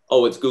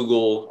 oh, it's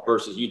Google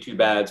versus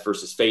YouTube ads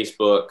versus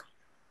Facebook.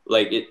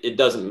 Like it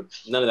doesn't,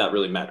 none of that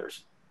really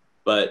matters.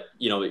 But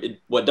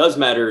what does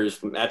matter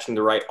is matching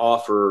the right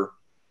offer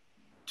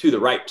to the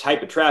right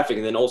type of traffic,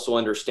 and then also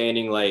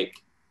understanding like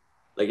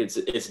it's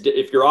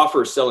if your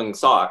offer is selling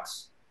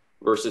socks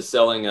versus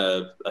selling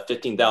a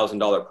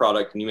 $15,000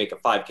 product and you make a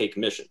 $5,000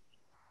 commission,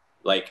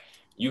 like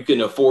you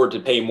can afford to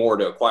pay more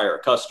to acquire a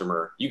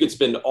customer. You could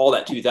spend all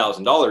that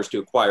 $2,000 to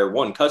acquire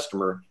one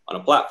customer on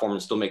a platform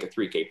and still make a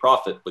 $3,000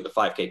 profit with a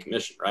 $5,000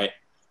 commission, right?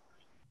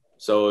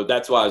 So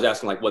that's why I was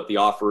asking like what the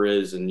offer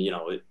is, and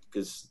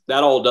because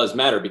that all does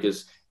matter,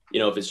 because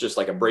if it's just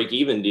like a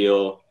break-even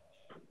deal,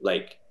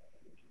 like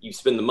you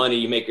spend the money,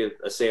 you make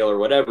a sale or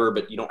whatever,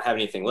 but you don't have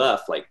anything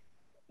left, like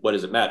what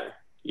does it matter?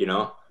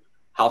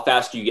 How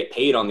fast do you get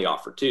paid on the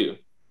offer too?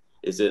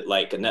 Is it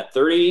like a net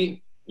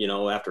 30,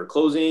 after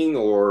closing,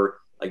 or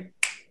like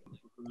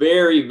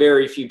very,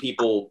 very few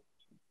people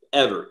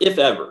ever, if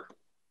ever,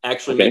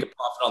 actually make a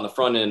profit on the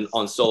front end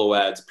on solo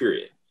ads,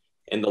 period.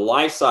 And the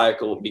life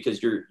cycle,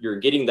 because you're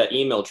getting that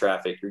email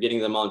traffic, you're getting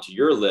them onto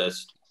your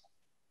list,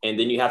 and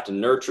then you have to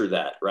nurture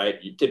that, right?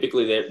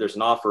 Typically there's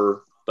an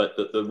offer, but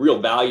the real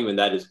value in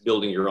that is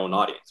building your own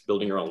audience,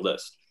 building your own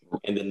list,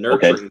 and then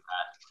nurturing that,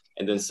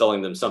 and then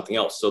selling them something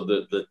else. So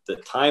the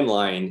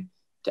timeline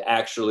to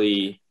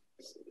actually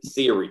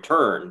see a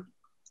return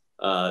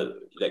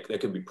that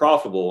could be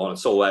profitable on a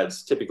solo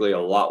ads typically a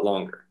lot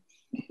longer.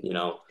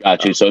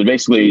 Got you. So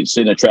basically,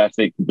 send the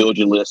traffic, build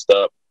your list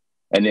up,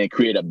 and then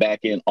create a back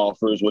end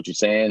offer is what you're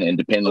saying, and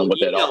depending on what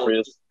that offer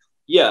is.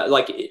 Yeah,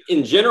 like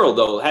in general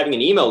though, having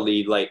an email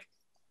lead, like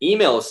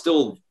email is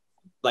still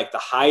like the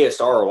highest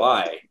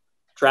ROI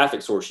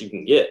traffic source you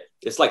can get.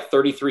 It's like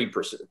 33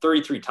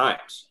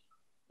 times.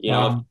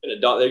 Wow. You're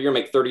gonna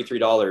make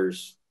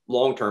 $33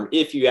 long term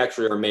if you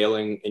actually are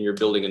mailing and you're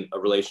building a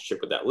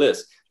relationship with that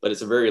list. But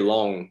it's a very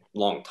long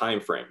time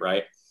frame,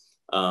 right?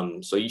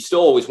 So you still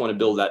always want to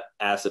build that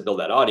asset, build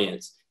that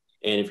audience.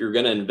 And if you're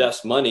going to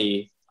invest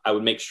money, I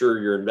would make sure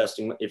you're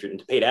investing. If you're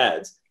into paid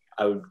ads,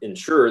 I would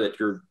ensure that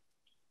you're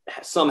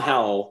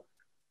somehow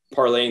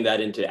parlaying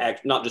that into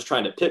not just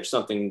trying to pitch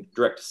something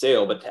direct to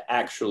sale, but to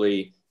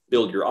actually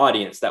build your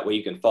audience. That way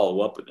you can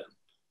follow up with them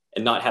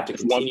and not have to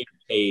continue to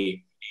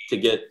pay to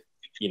get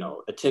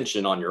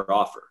attention on your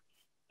offer.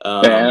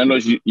 I know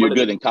you're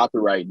good in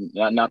copywriting.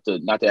 Not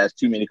to ask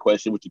too many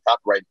questions with your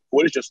copywriting.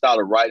 What is your style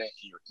of writing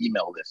in your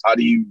email list? How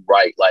do you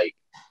write like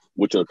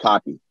with your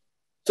copy?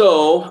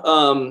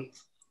 So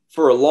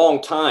for a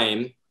long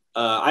time,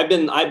 I've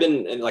been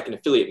like an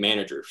affiliate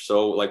manager.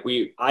 So like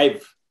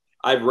I've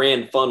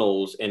ran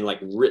funnels and like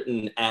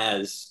written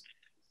as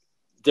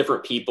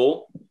different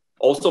people,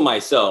 also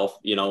myself,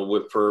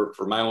 for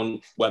my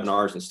own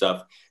webinars and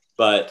stuff.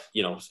 But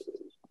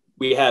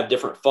we have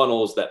different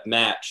funnels that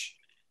match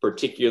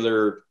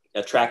particular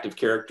attractive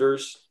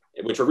characters,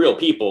 which are real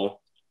people,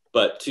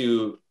 but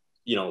to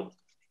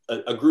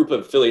a group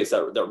of affiliates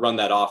that run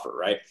that offer,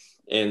 right?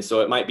 And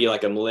so it might be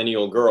like a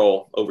millennial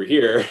girl over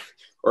here,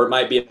 or it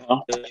might be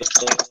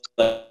like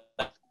a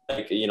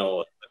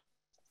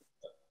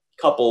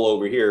couple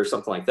over here or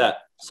something like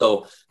that.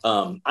 So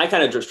I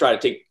kind of just try to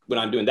take, when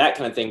I'm doing that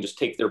kind of thing, just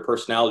take their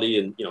personality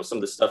and some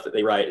of the stuff that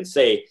they write and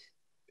say,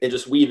 and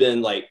just weave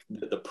in like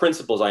the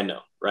principles I know,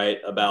 right,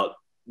 about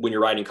when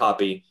you're writing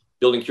copy,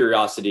 building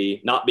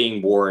curiosity, not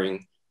being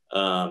boring,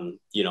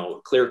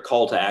 clear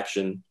call to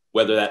action,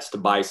 whether that's to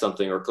buy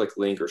something or click a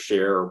link or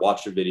share or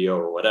watch a video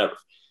or whatever.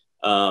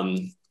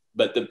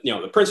 But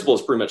the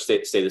principles pretty much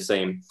stay the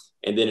same.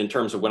 And then in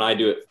terms of when I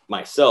do it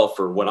myself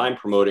or what I'm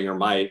promoting or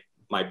my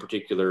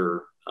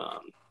particular,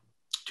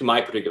 to my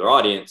particular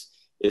audience,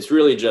 it's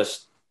really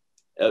just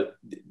for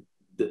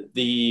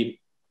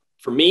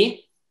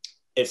me,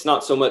 it's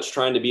not so much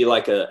trying to be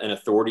like an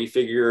authority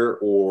figure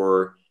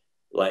or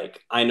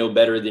like I know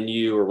better than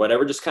you or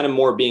whatever, just kind of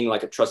more being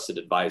like a trusted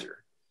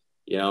advisor,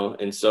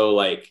 And so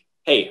like,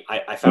 hey,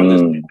 I found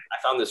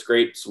this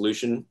great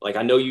solution. Like,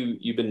 I know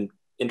you've been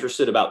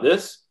interested about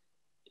this,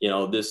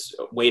 this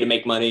way to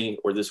make money,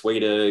 or this way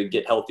to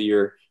get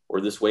healthier, or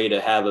this way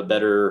to have a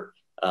better,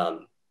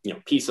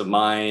 peace of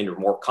mind or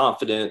more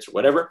confidence or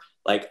whatever.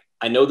 Like,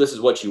 I know this is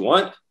what you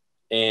want,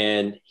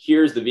 and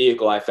here's the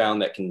vehicle I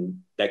found that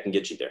that can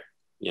get you there,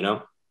 you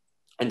know?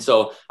 And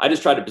so I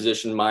just try to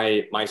position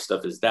my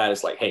stuff as that.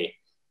 It's like, hey,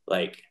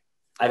 like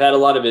I've had a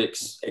lot of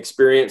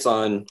experience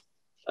on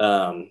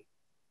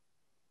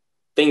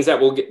things that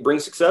will bring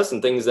success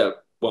and things that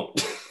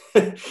won't.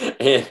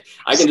 And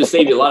I can just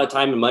save you a lot of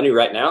time and money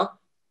right now.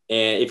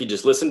 And if you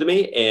just listen to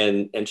me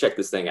and check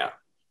this thing out,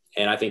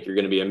 and I think you're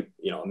going to be,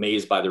 you know,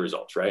 amazed by the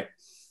results. Right.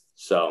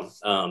 So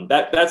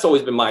that's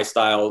always been my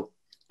style,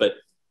 but,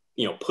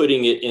 you know,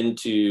 putting it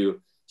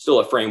into still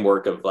a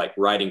framework of like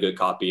writing good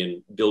copy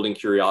and building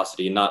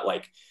curiosity, and not,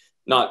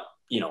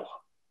 you know,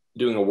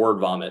 doing a word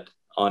vomit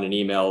on an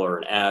email or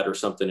an ad or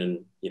something,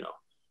 and, you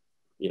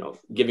know,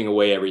 giving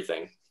away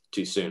everything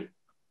too soon.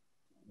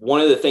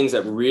 One of the things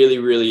that really,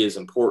 really is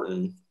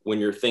important when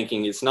you're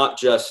thinking, it's not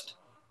just,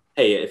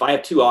 hey, if I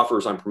have 2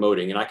 offers I'm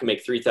promoting and I can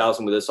make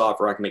 3,000 with this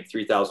offer, I can make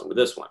 3,000 with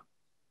this one.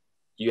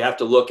 You have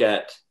to look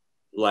at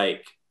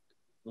like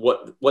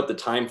what the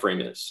time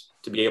frame is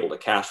to be able to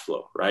cash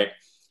flow, right?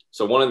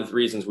 So one of the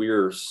reasons we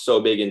are so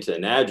big into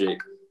Enagic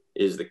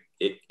is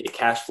it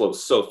cash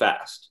flows so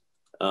fast,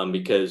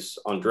 because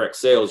on direct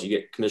sales, you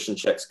get commission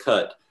checks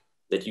cut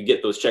that you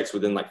get those checks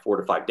within like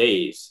 4 to 5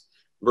 days,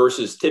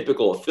 versus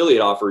typical affiliate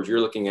offers, you're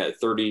looking at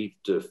 30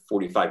 to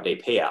 45 day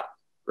payout,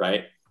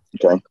 right?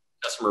 Okay.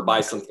 Customer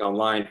buys something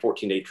online,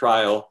 14-day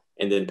trial,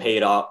 and then pay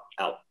it out,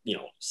 you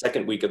know,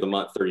 second week of the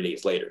month, 30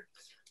 days later.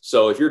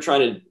 So if you're trying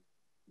to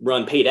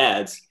run paid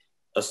ads,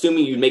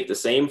 assuming you make the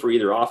same for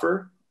either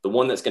offer, the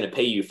one that's going to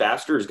pay you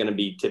faster is going to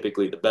be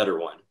typically the better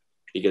one,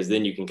 because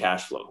then you can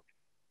cash flow.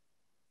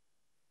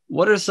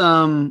 What are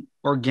some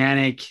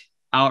organic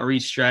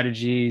outreach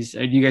strategies?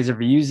 Do you guys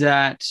ever use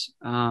that?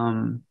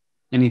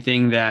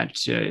 Anything that,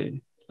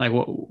 like,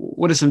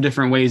 what are some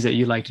different ways that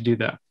you like to do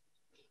that?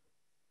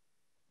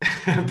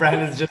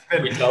 Brandon's just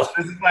been, this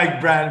is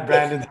like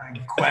Brandon's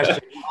like question.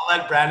 I'll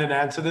let Brandon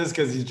answer this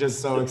because he's just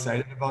so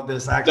excited about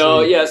this. Actually,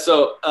 no, yeah.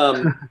 So,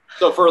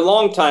 so for a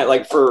long time,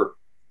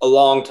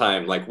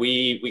 like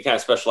we kind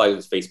of specialize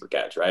with Facebook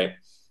ads, right?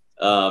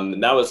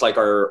 And that was like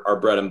our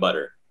bread and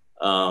butter.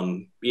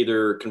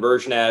 Either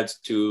conversion ads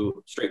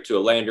straight to a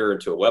lander,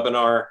 into a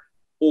webinar,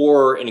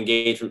 or an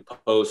engagement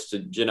post to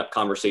gin up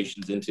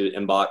conversations into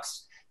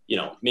inbox, you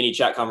know, mini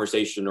chat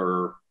conversation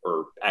or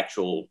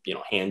actual, you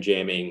know, hand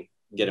jamming,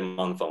 get them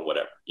on the phone,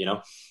 whatever, you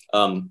know.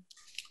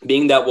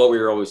 Being that what we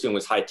were always doing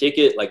was high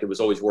ticket, like it was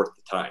always worth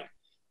the time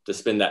to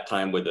spend that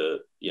time with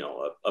a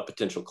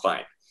potential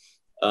client.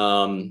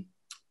 For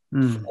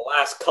the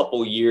last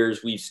couple of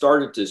years, we've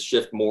started to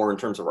shift more in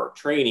terms of our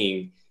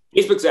training.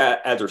 Facebook's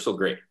ads are still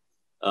great,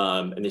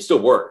 and they still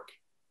work.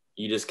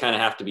 You just kind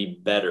of have to be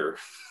better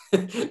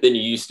than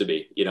you used to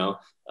be, you know,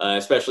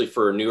 especially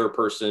for a newer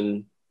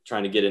person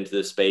trying to get into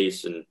this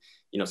space and,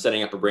 you know,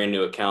 setting up a brand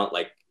new account.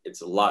 Like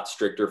it's a lot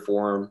stricter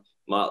for them.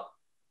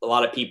 A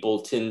lot of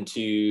people tend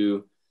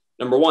to,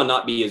 number one,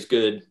 not be as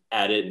good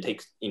at it, and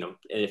takes, you know,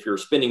 and if you're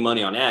spending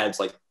money on ads,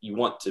 like you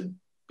want to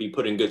be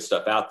putting good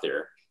stuff out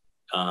there.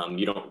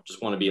 You don't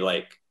just want to be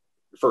like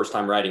first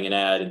time writing an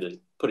ad and then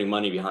putting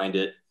money behind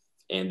it.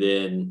 And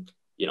then,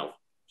 you know,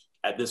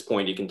 at this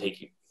point, it can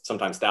take you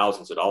sometimes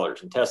thousands of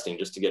dollars in testing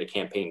just to get a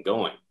campaign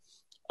going.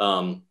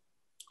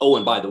 Oh,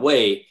 and by the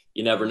way,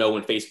 you never know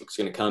when Facebook's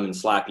going to come and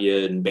slap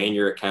you and ban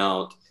your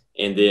account.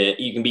 And then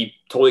you can be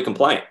totally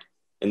compliant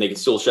and they can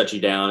still shut you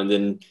down. And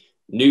then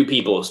new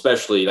people,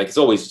 especially, like it's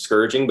always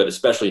discouraging, but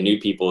especially new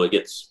people,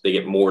 they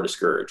get more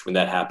discouraged when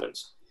that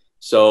happens.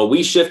 So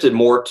we shifted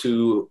more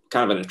to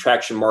kind of an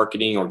attraction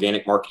marketing,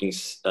 organic marketing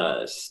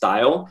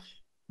style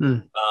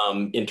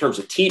in terms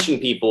of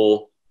teaching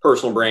people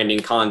personal branding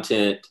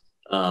content,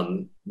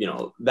 you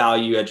know,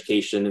 value,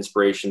 education,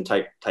 inspiration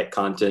type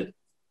content,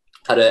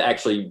 how to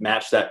actually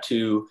match that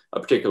to a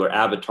particular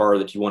avatar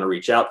that you want to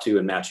reach out to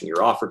and matching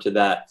your offer to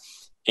that,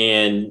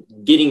 and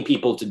getting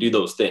people to do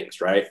those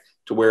things, right?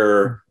 To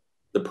where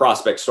the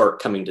prospects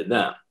start coming to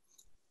them.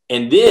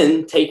 And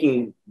then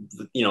taking,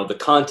 you know, the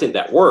content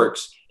that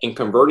works and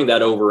converting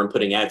that over and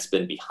putting ad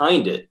spend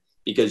behind it,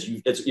 because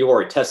you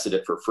already tested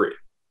it for free,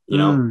 you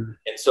know?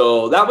 And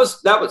so that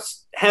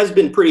has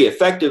been pretty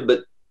effective,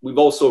 but we've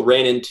also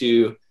ran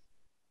into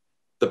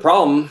the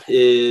problem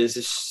is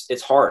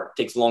it's hard.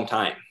 It takes a long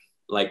time.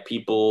 Like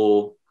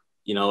people,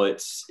 you know,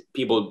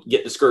 people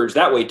get discouraged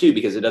that way too,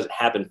 because it doesn't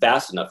happen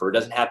fast enough, or it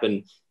doesn't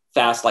happen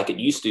fast like it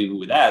used to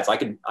with ads. I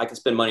can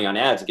spend money on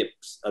ads and get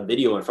a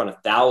video in front of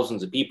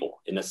thousands of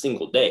people in a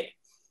single day,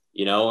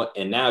 you know?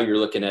 And now you're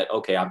looking at,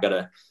 okay, I've got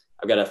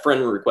to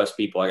friend request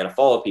people. I got to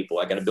follow people.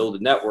 I got to build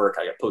a network.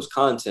 I got to post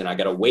content. I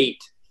got to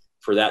wait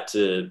for that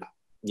to,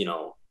 you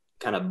know,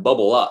 kind of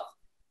bubble up.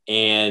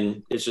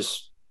 And it's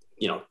just,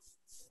 you know,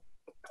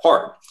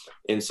 hard.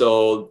 And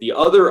so the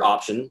other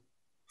option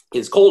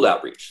is cold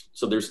outreach.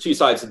 So there's two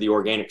sides of the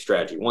organic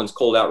strategy. One's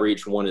cold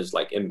outreach. One is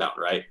like inbound,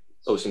 right?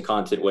 Posting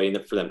content,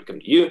 waiting for them to come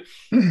to you.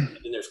 And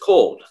then there's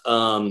cold.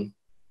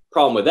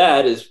 Problem with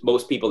that is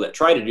most people that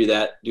try to do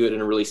that do it in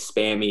a really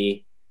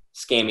scammy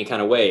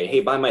kind of way.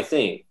 Hey, buy my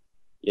thing,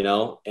 you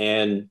know,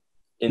 and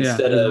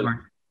instead of,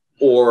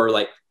 or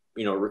like,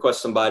 you know,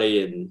 request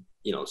somebody and,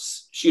 you know,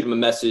 shoot them a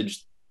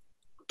message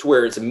to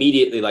where it's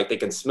immediately like they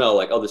can smell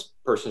like, oh, this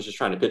person's just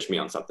trying to pitch me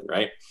on something,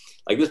 right?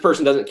 Like this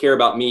person doesn't care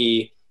about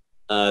me.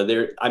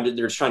 They're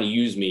just trying to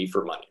use me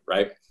for money,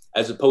 right?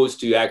 As opposed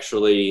to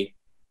actually,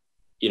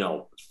 you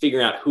know,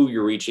 figuring out who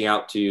you're reaching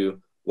out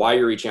to, why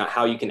you're reaching out,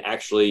 how you can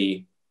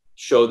actually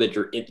show that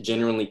you're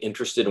genuinely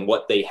interested in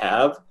what they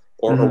have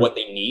or what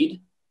they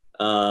need.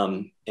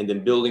 And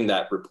then building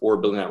that rapport,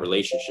 building that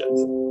relationship,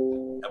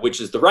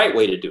 which is the right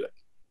way to do it.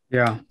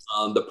 Yeah.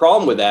 The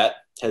problem with that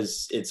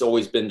it's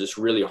always been just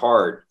really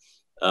hard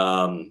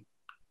to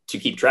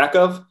keep track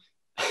of.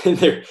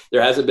 there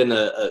hasn't been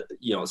a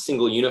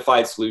single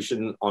unified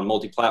solution on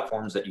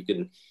multi-platforms that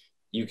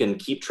you can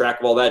keep track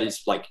of all that.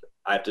 It's like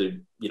I have to,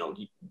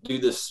 do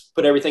this,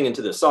 put everything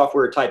into the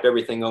software, type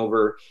everything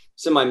over,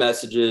 send my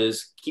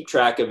messages, keep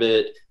track of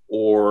it,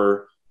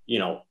 or,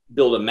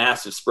 build a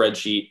massive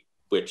spreadsheet,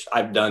 which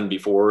I've done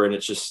before. And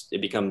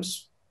it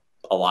becomes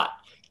a lot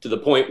to the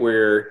point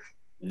where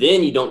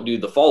then you don't do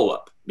the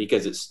follow-up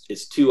because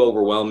it's too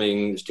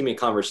overwhelming. There's too many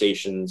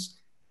conversations.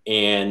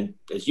 And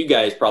as you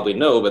guys probably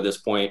know by this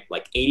point,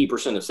 like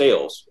 80% of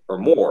sales or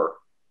more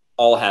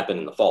all happen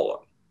in the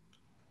follow-up,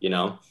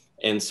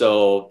 And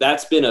so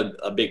that's been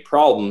a big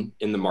problem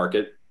in the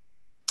market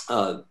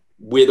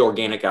with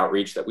organic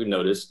outreach that we've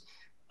noticed.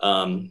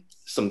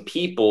 Some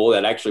people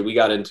that actually we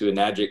got into in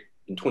Nagic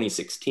in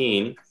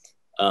 2016,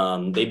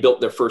 they built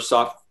their first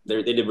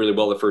they did really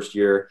well the first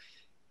year.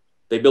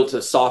 They built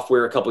a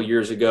software a couple of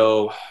years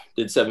ago,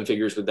 did 7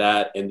 figures with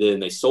that. And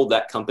then they sold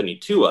that company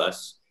to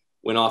us,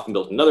 went off and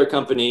built another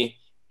company,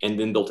 and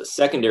then built a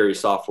secondary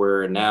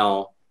software. And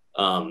now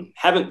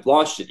haven't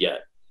launched it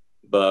yet,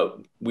 but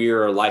we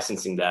are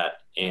licensing that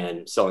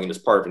and selling it as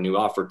part of a new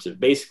offer to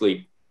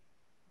basically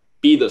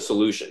be the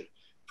solution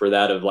for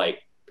that of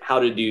like how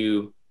to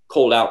do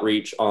cold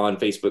outreach on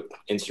Facebook,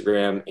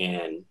 Instagram,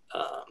 and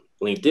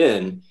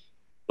LinkedIn,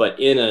 but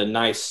in a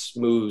nice,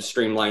 smooth,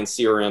 streamlined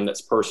CRM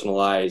that's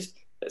personalized,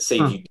 that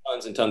saves you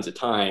tons and tons of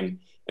time,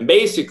 and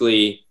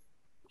basically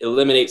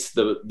eliminates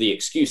the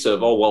excuse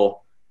of, oh,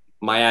 well,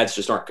 my ads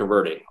just aren't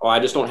converting. Oh, I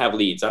just don't have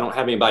leads. I don't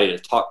have anybody to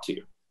talk to.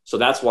 So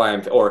that's why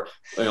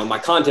my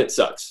content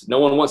sucks. No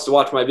one wants to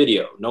watch my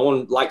video. No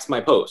one likes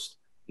my post.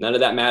 None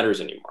of that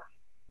matters anymore.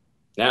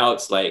 Now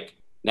it's like,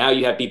 now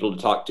you have people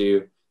to talk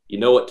to, you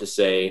know what to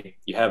say,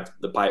 you have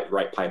the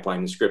right pipeline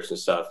and scripts and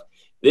stuff.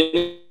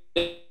 Then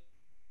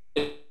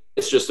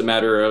it's just a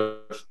matter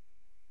of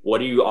what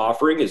are you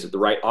offering? Is it the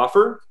right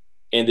offer?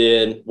 And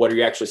then what are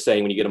you actually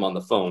saying when you get them on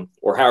the phone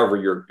or however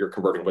you're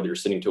converting, whether you're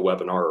sending to a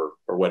webinar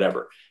or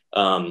whatever.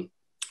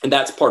 And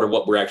that's part of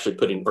what we're actually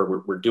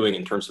we're doing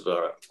in terms of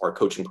our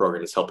coaching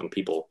program is helping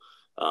people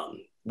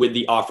with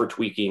the offer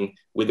tweaking,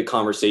 with the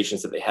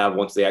conversations that they have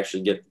once they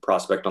actually get the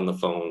prospect on the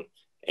phone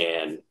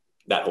and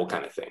that whole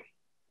kind of thing.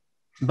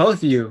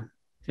 Both of you,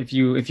 if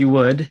you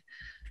would,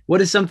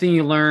 what is something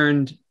you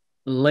learned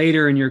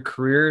later in your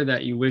career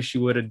that you wish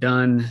you would have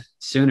done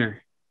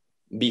sooner?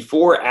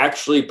 Before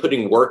actually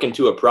putting work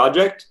into a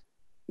project,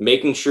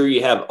 making sure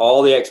you have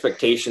all the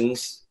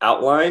expectations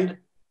outlined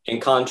and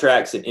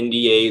contracts and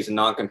NDAs and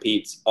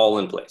non-competes all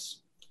in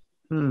place.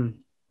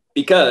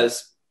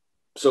 Because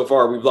so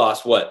far we've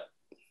lost $1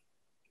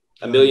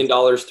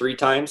 million 3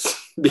 times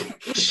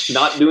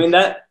not doing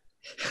that,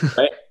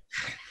 right?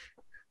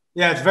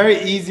 Yeah, it's very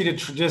easy to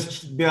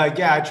just be like,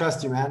 yeah, I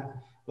trust you, man.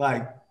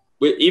 Like,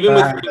 with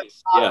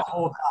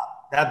hold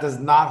up. That does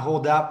not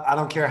hold up. I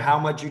don't care how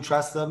much you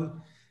trust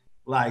them.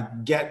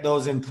 Like, get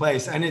those in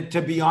place. And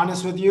to be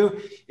honest with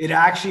you, it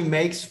actually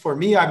makes, for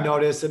me, I've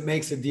noticed it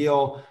makes a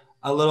deal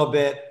a little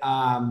bit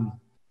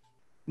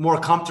more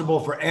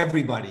comfortable for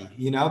everybody,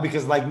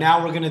 because like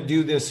now we're going to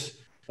do this.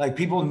 Like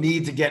people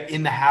need to get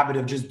in the habit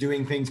of just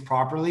doing things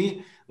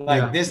properly.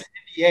 Like this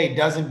NDA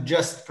doesn't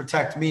just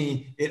protect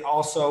me. It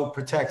also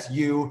protects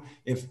you.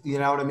 If you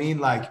know what I mean?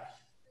 Like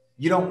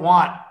you don't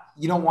want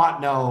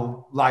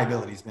no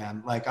liabilities,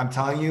 man. Like I'm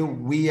telling you,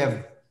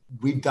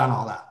 we've done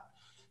all that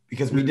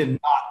because we did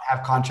not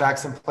have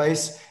contracts in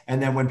place.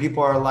 And then when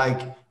people are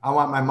like, I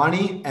want my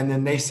money, and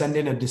then they send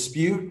in a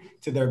dispute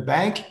to their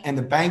bank and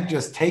the bank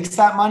just takes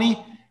that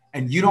money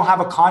and you don't have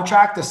a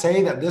contract to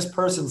say that this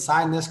person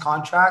signed this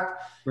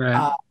contract.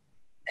 Right.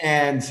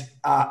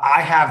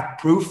 I have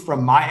proof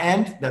from my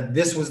end that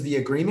this was the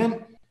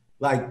agreement.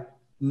 Like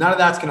none of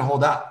that's going to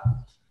hold up.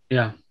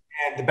 Yeah.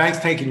 And the bank's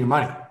taking your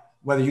money,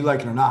 whether you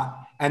like it or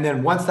not. And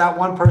then once that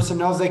one person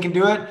knows they can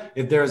do it,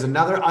 if there's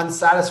another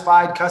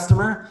unsatisfied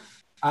customer,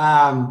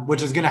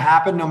 which is going to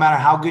happen no matter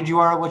how good you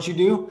are at what you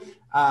do,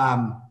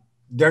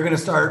 they're going to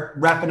start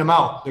repping them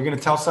out. They're going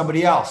to tell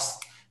somebody else.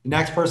 The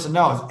next person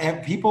knows.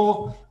 And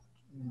people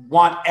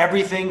want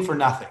everything for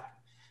nothing,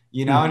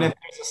 and if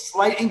there's a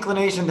slight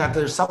inclination that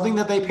there's something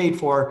that they paid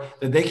for,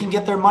 that they can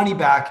get their money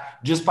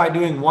back just by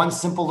doing one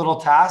simple little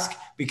task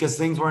because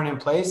things weren't in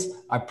place,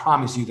 I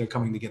promise you they're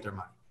coming to get their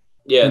money.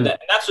 Yeah,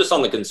 that's just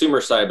on the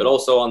consumer side, but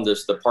also on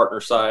the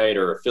partner side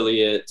or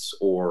affiliates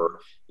or,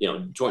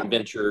 joint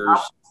ventures,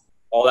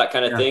 all that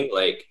kind of thing.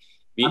 Like,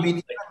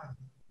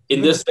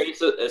 in this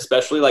space,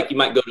 especially, like you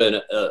might go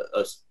to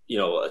a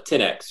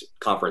 10X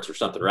conference or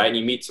something, right? And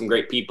you meet some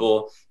great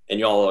people and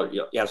you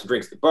have some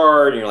drinks at the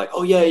bar and you're like,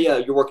 oh yeah,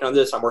 you're working on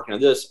this. I'm working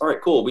on this. All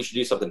right, cool. We should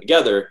do something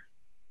together,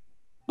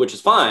 which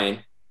is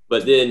fine.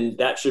 But then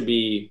that should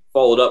be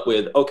followed up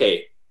with,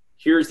 okay,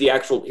 here's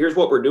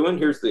what we're doing.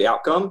 Here's the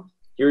outcome.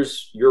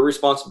 Here's your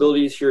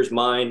responsibilities. Here's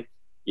mine.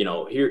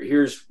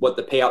 Here's what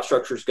the payout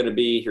structure is going to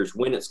be. Here's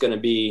when it's going to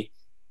be.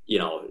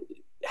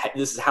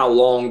 This is how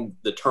long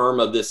the term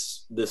of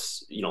this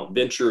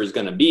venture is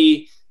going to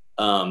be.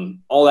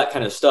 All that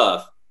kind of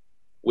stuff,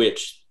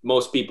 which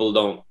most people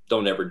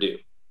don't ever do.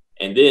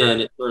 And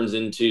then it turns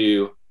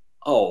into,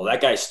 oh,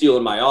 that guy's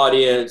stealing my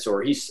audience,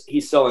 or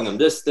he's selling them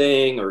this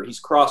thing, or he's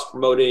cross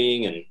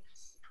promoting, and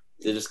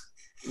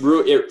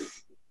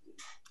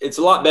it's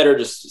a lot better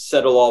to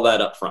settle all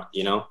that up front,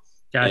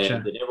 Gotcha.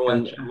 And then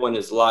everyone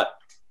is a lot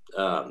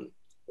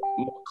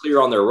more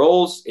clear on their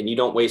roles, and you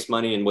don't waste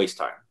money and waste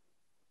time.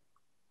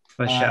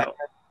 For sure.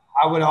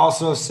 I would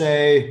also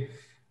say,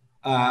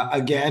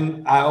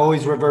 again, I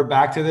always revert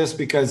back to this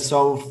because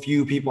so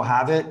few people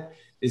have it,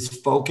 is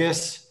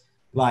focus.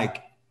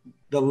 Like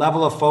the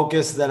level of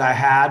focus that I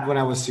had when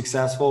I was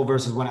successful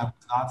versus when I was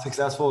not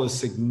successful is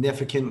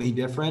significantly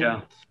different.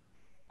 Yeah.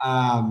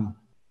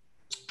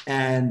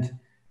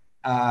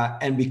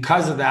 And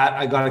because of that,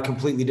 I got a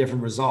completely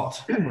different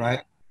result,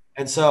 right?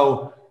 And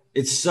so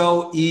it's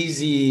so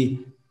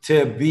easy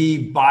to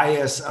be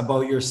biased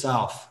about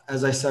yourself.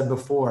 As I said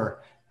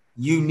before,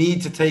 you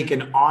need to take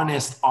an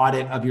honest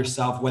audit of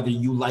yourself, whether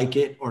you like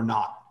it or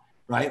not,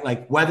 right?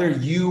 Like whether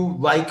you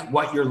like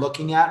what you're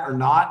looking at or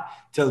not,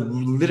 to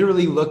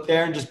literally look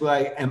there and just be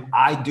like, am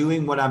I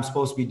doing what I'm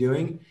supposed to be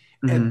doing?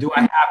 Mm-hmm. And do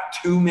I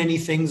have too many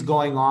things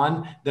going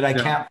on that I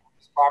can't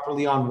focus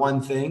properly on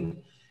one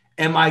thing?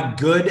 Am I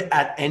good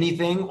at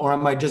anything, or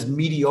am I just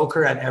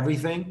mediocre at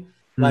everything?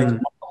 Like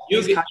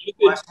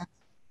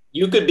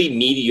you could be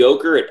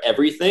mediocre at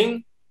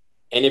everything,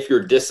 and if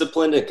you're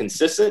disciplined and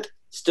consistent,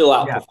 still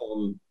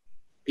outperform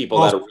people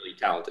that are really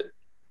talented.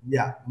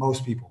 Yeah,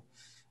 most people.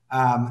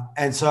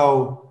 And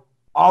so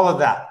all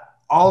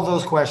of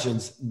those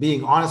questions,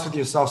 being honest with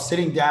yourself,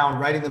 sitting down,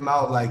 writing them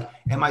out, like,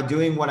 am I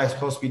doing what I'm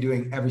supposed to be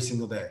doing every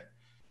single day?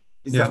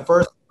 Is the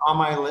first on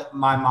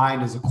my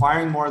mind is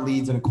acquiring more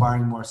leads and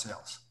acquiring more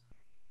sales.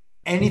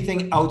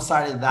 Anything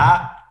outside of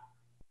that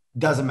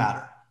doesn't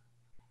matter.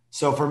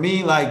 So for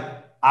me, like,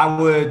 I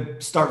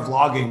would start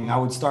vlogging. I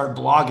would start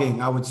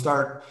blogging. I would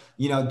start,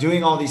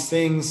 doing all these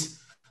things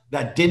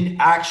that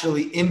didn't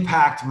actually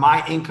impact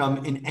my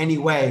income in any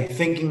way,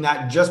 thinking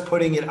that just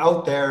putting it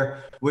out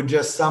there would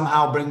just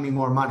somehow bring me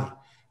more money.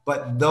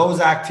 But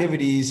those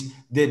activities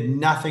did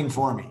nothing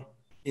for me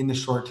in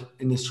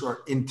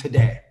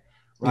today.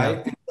 Right.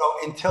 Yeah. And so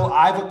until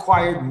I've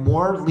acquired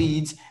more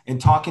leads and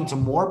talking to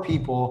more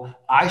people,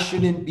 I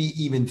shouldn't be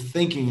even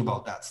thinking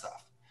about that stuff.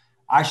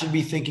 I should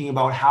be thinking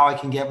about how I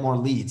can get more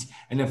leads.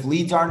 And if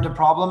leads aren't a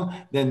problem,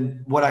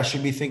 then what I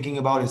should be thinking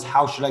about is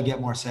how should I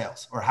get more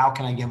sales, or how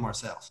can I get more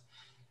sales?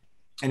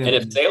 And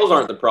if sales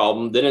aren't the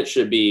problem, then it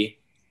should be,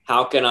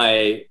 how can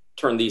I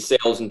turn these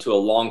sales into a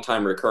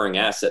long-time recurring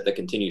asset that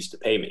continues to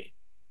pay me?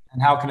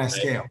 And how can I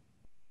scale?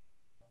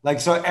 Like,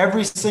 so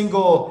every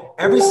single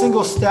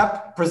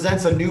step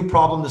presents a new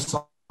problem to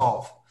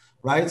solve,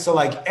 right? So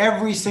like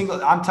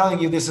I'm telling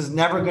you, this is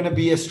never going to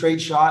be a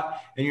straight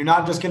shot, and you're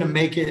not just going to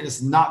make it.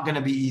 It's not going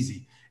to be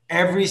easy.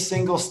 Every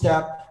single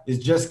step is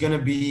just going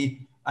to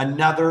be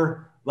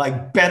another,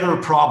 like, better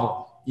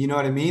problem. You know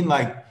what I mean?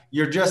 Like,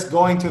 you're just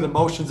going through the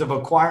motions of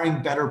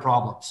acquiring better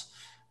problems,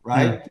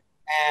 right? Mm.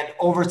 And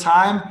over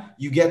time,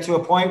 you get to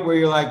a point where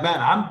you're like, man,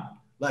 I'm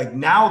like,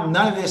 now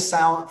none of this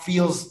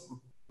feels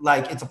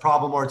like it's a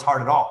problem or it's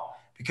hard at all,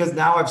 because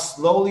now I've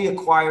slowly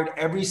acquired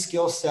every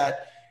skill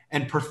set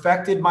and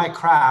perfected my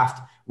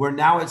craft where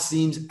now it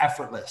seems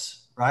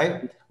effortless,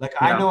 right? Like,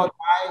 I know a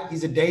guy,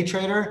 he's a day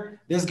trader.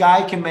 This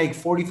guy can make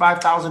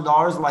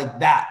 $45,000 like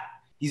that.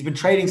 He's been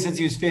trading since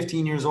he was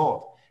 15 years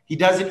old. He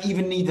doesn't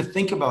even need to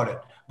think about it.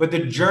 But the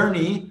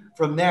journey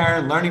from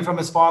there, learning from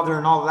his father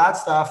and all of that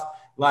stuff,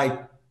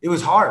 like, it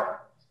was hard.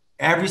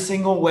 Every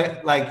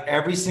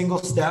single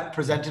step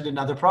presented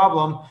another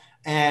problem.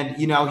 And,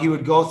 he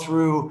would go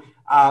through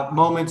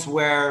moments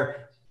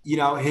where,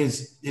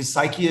 his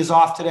psyche is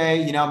off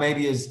today,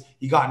 maybe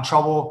he got in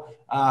trouble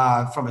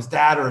from his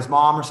dad or his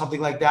mom or something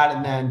like that.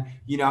 And then,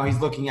 he's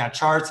looking at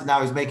charts and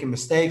now he's making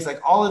mistakes.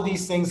 Like, all of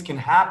these things can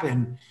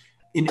happen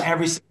in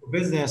every single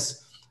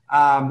business.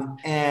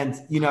 And,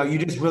 you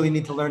just really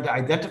need to learn to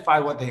identify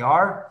what they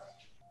are,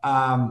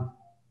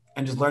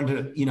 and just learn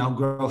to,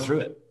 grow through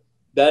it.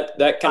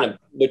 That kind of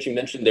what you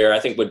mentioned there, I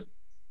think would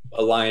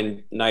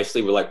align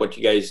nicely with like what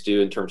you guys do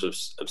in terms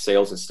of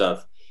sales and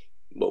stuff.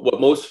 What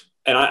most,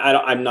 and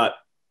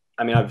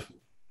I've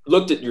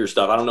looked at your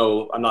stuff. I don't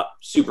know. I'm not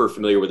super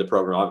familiar with the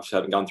program. I just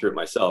haven't gone through it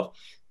myself.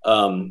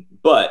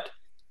 But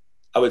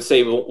I would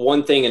say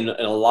one thing in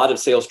a lot of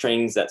sales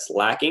trainings that's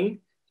lacking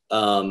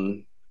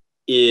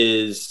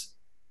is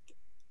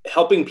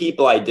helping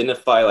people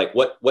identify like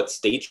what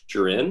stage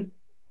you're in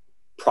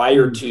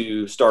prior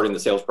to starting the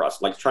sales process,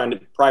 like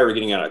prior to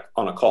getting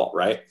on a call,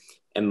 right?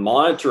 And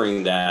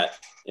monitoring that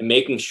and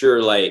making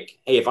sure like,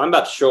 hey, if I'm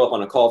about to show up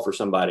on a call for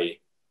somebody,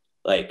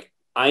 like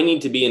I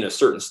need to be in a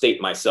certain state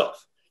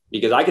myself,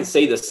 because I could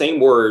say the same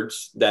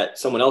words that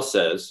someone else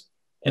says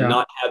and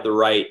not have the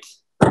right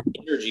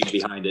energy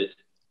behind it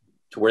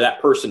to where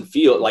that person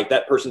feel like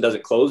that person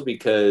doesn't close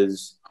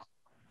because,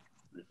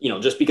 you know,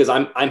 just because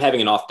I'm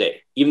having an off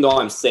day, even though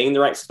I'm saying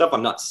the right stuff,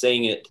 I'm not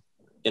saying it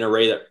in a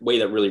way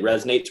that really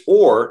resonates,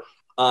 or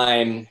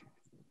I'm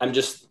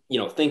just, you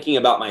know, thinking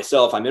about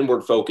myself. I'm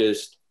inward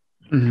focused,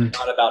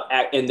 not about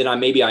and then I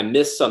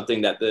miss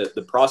something that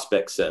the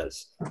prospect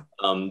says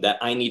that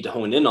I need to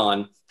hone in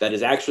on. That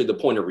is actually the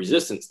point of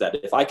resistance.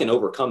 That if I can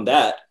overcome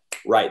that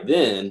right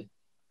then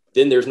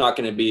there's not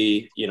going to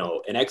be, you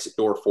know, an exit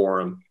door for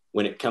them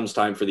when it comes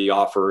time for the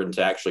offer and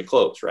to actually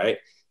close, right?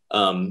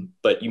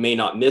 But you may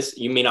not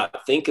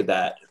think of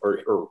that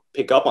or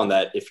pick up on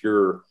that if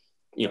you're,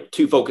 you know,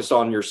 too focused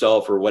on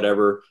yourself or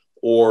whatever,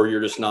 or you're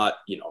just not,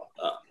 you know,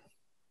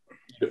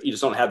 you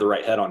just don't have the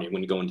right head on you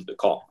when you go into the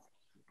call.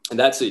 And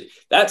that's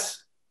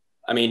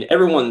I mean,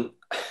 everyone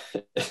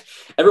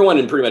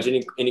in pretty much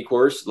any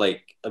course,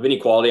 like of any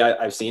quality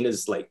I've seen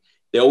is like,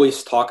 they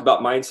always talk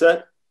about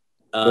mindset.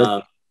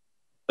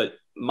 But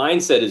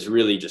mindset is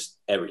really just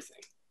everything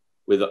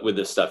with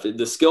this stuff.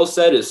 The skill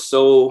set is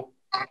so,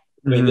 I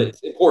mean, it's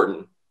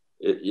important.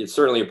 It's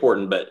certainly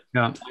important, but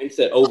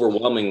mindset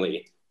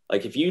overwhelmingly,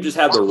 like if you just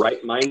have the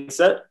right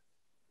mindset,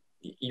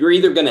 you're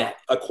either going to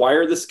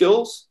acquire the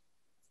skills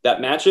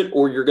that match it,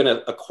 or you're going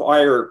to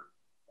acquire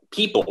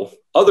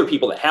other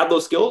people that have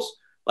those skills.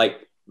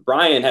 Like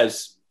Bryan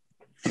has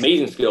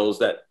amazing skills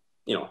that,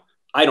 you know,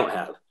 I don't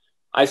have.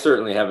 I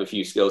certainly have a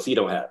few skills he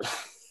don't have.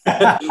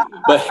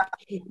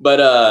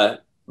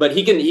 but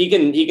he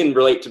can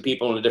relate to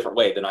people in a different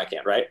way than I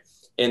can, right?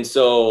 And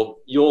so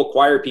you'll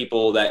acquire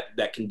people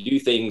that can do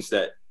things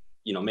that,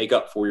 you know, make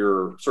up for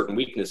your certain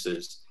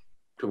weaknesses,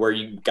 to where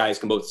you guys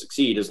can both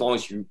succeed, as long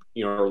as you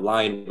know, are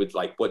aligned with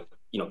like what,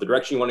 you know, the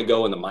direction you want to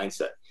go and the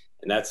mindset.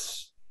 And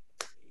that's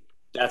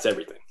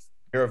everything.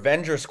 Your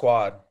Avenger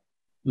squad.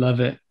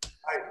 Love it.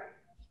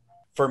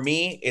 For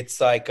me,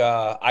 it's like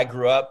I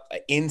grew up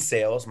in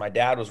sales. My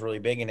dad was really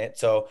big in it.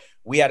 So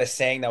we had a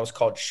saying that was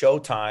called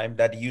Showtime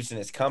that he used in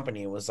his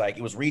company. It was like,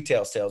 it was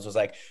retail sales. It was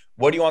like,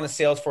 what do you want the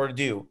sales floor to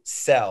do?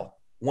 Sell.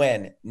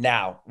 When?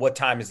 Now. What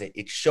time is it?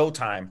 It's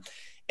showtime.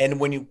 And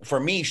for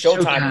me,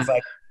 showtime is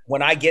like,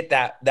 when I get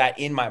that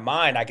in my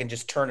mind, I can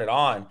just turn it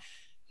on.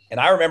 And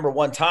I remember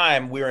one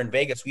time we were in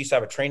Vegas. We used to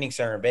have a training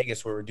center in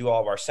Vegas where we do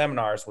all of our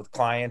seminars with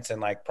clients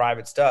and like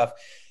private stuff.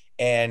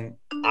 And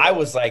I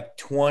was like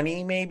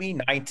 20, maybe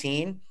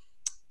 19.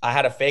 I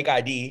had a fake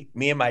ID.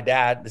 Me and my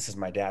dad, this is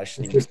my dad. I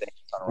shouldn't even say.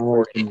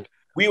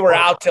 We were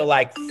out till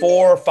like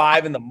 4 or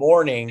 5 in the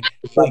morning,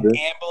 like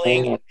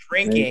gambling and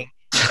drinking.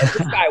 And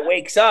this guy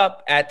wakes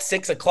up at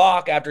 6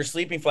 o'clock after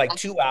sleeping for like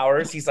 2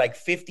 hours. He's like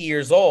 50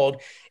 years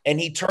old, and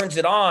he turns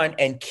it on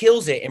and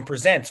kills it and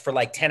presents for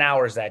like 10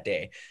 hours that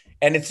day.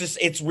 And it's a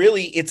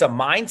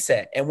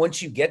mindset. And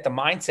once you get the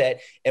mindset,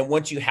 and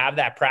once you have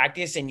that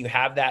practice and you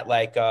have that,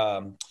 like,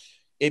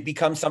 it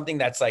becomes something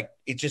that's like,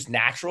 it's just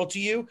natural to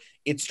you.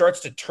 It starts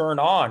to turn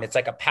on. It's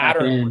like a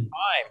pattern over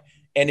time,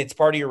 and it's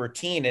part of your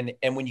routine.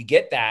 And when you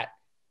get that,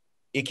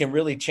 it can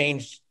really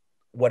change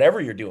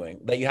whatever you're doing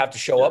that you have to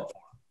show up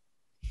for.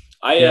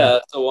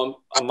 So on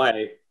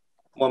one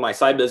of my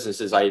side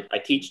businesses, I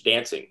teach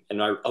dancing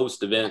and I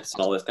host events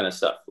and all this kind of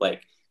stuff.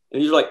 Like,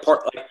 and these are like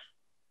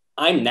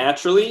I'm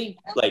naturally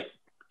like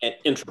an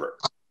introvert.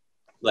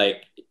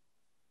 Like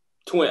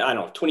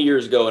 20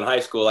 years ago in high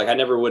school, like I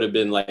never would have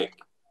been like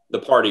the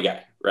party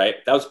guy, right?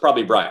 That was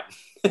probably Bryan.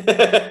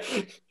 Yeah,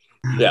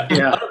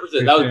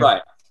 100%, that was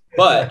Bryan.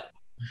 But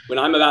when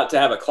I'm about to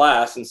have a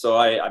class, and so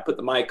I put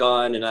the mic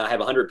on and I have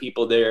 100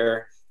 people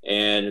there,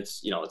 and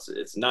it's, you know,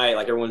 it's night,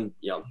 like everyone,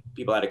 you know,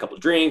 people had a couple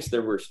of drinks, they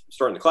were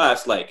starting the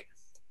class, like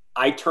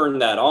I turn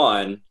that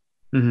on,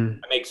 I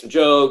make some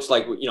jokes,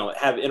 like, you know,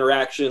 have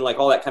interaction, like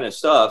all that kind of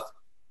stuff,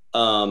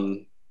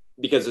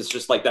 because it's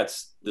just like,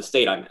 that's the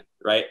state I'm in,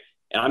 right?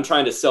 And I'm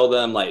trying to sell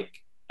them, like,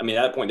 I mean,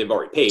 at that point they've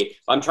already paid.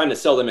 I'm trying to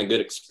sell them a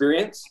good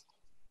experience,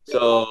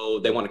 so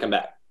they want to come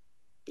back,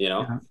 you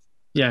know?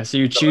 Yeah. So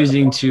you're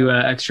choosing to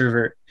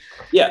extrovert.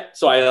 Yeah.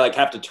 So I like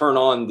have to turn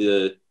on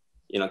the,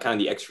 you know, kind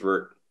of the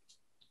extrovert.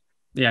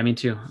 Yeah, me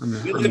too.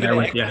 We live in an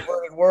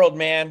extroverted world,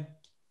 man.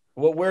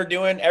 What we're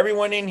doing,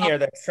 everyone in here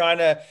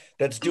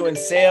that's doing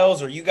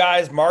sales, or you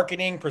guys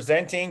marketing,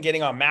 presenting,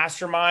 getting on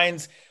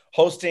masterminds,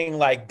 hosting,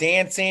 like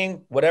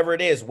dancing, whatever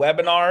it is,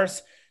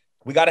 webinars,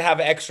 we got to have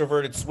an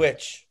extroverted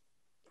switch.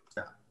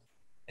 Yeah.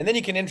 And then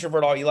you can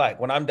introvert all you like.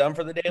 When I'm done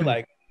for the day,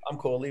 like, I'm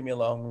cool, leave me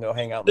alone, and go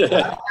hang out.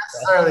 Not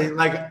necessarily,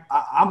 like,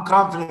 I'm a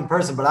confident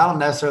person, but I don't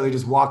necessarily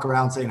just walk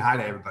around saying hi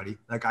to everybody.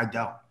 Like, I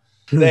don't.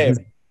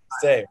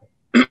 Same.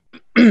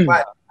 But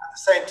at the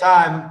same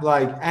time,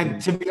 like,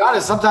 and to be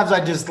honest, sometimes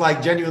I just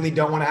like genuinely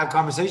don't want to have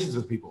conversations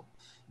with people.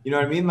 You know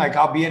what I mean? Like,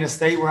 I'll be in a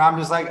state where I'm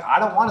just like, I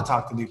don't want to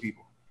talk to new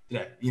people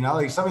today. You know,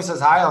 like if somebody says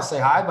hi, I'll say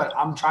hi, but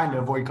I'm trying to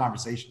avoid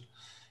conversation.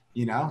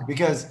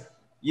 because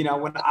when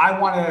I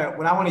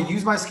want to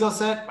use my skill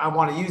set, I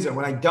want to use it.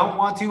 When I don't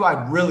want to,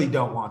 I really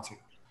don't want to,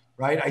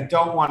 right? I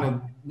don't want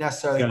to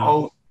necessarily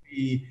always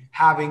be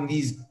having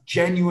these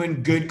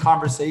genuine good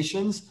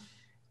conversations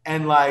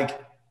and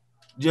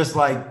just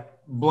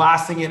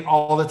blasting it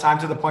all the time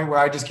to the point where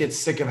I just get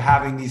sick of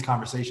having these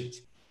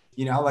conversations,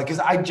 because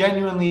I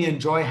genuinely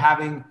enjoy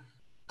having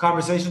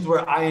conversations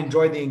where I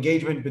enjoy the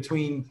engagement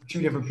between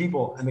two different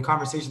people and the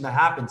conversation that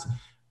happens.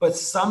 But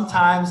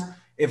sometimes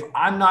if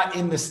I'm not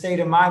in the state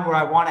of mind where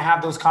I want to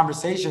have those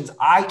conversations,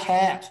 I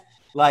can't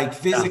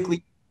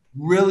physically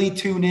really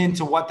tune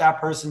into what that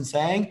person's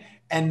saying.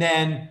 And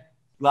then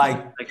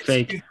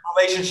fake the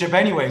relationship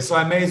anyway. So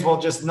I may as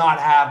well just not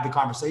have the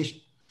conversation.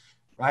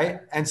 Right.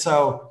 And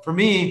so for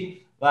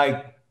me,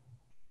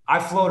 I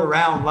float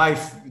around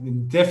life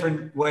in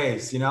different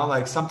ways,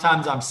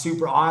 sometimes I'm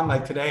super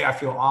on, today I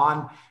feel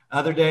on,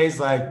 other days,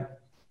 I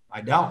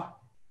don't,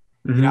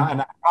 and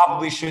I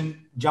probably shouldn't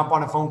jump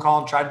on a phone call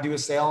and try to do a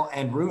sale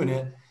and ruin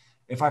it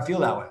if I feel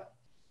that way,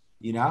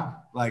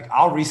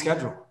 I'll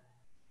reschedule,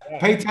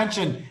 pay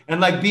attention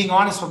and being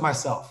honest with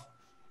myself.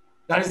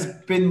 That has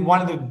been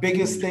one of the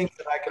biggest things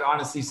that I could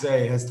honestly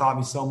say has taught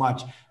me so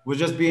much, was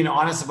just being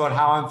honest about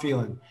how I'm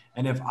feeling.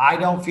 And if I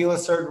don't feel a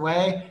certain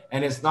way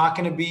and it's not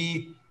going to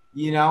be,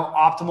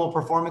 optimal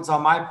performance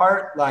on my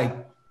part,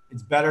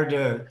 it's better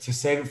to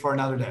save it for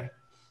another day,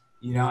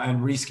 and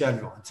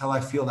reschedule until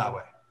I feel that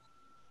way,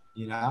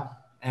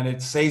 and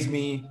it saves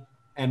me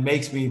and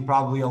makes me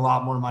probably a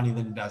lot more money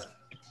than it doesn't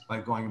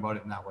by going about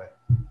it in that way.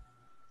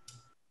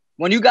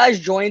 When you guys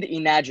joined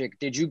Enagic,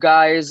 did you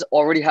guys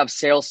already have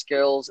sales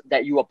skills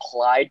that you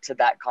applied to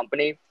that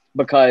company?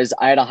 Because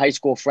I had a high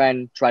school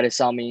friend try to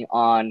sell me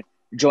on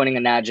joining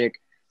Enagic.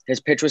 His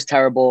pitch was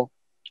terrible.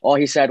 All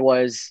he said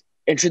was,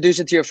 introduce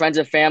it to your friends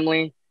and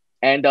family,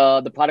 and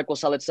the product will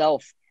sell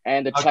itself,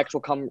 and the checks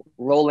will come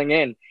rolling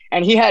in.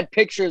 And he had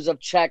pictures of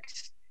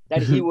checks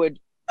that he would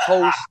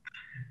post.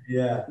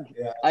 Yeah.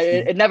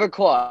 It never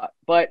caught.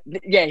 But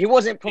yeah, he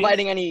wasn't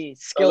providing any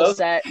skill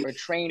set or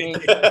training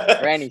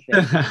or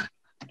anything.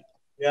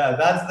 Yeah,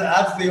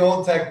 that's the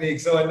old technique.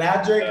 So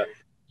Enagic,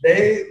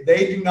 they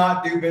do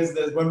not do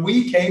business. When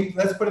we came,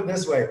 let's put it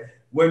this way.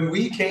 When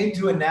we came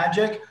to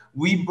Enagic,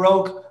 we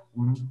broke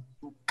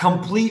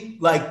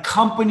complete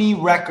company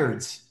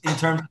records in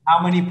terms of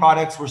how many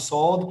products were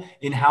sold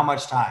in how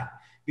much time,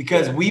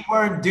 because we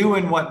weren't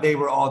doing what they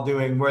were all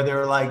doing, where they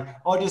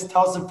were just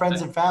tell some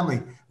friends and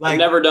family. I've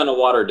never done a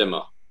water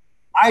demo.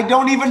 I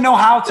don't even know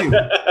how to.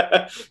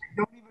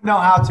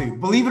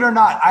 Believe it or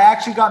not, I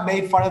actually got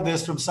made fun of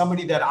this from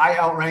somebody that I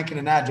outrank in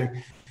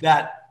Enagic,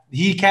 that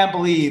he can't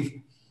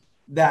believe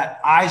that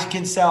I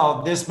can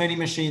sell this many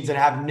machines that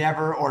have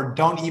never or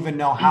don't even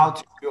know how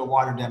to do a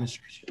water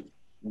demonstration.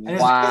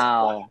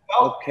 Wow.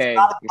 Okay.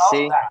 You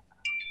see?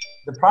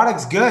 The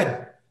product's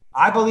good.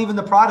 I believe in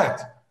the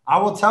product. I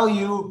will tell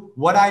you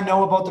what I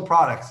know about the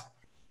product.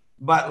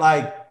 But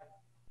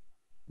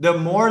the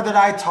more that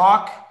I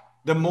talk,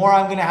 the more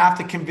I'm going to have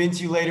to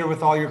convince you later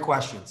with all your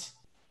questions.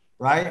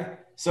 Right?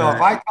 So if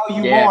I tell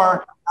you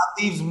more,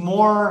 that leaves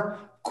more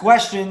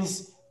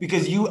questions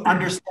because you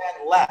understand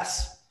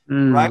less.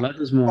 Right? Less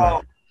is more.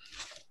 So,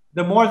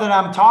 the more that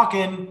I'm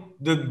talking,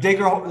 the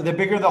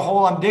bigger the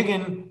hole I'm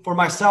digging for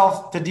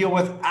myself to deal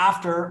with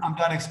after I'm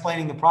done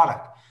explaining the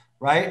product,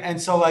 right?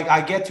 And so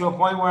I get to a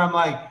point where I'm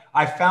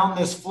I found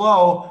this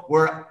flow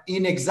where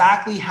in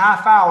exactly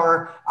half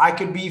hour, I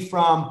could be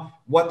from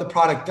what the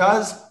product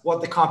does,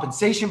 what the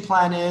compensation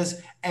plan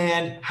is,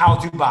 and how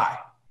to buy.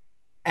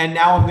 And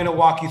now I'm going to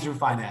walk you through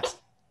finance.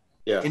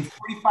 Yeah. In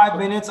 45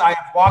 minutes, I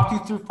have walked you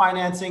through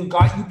financing,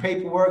 got you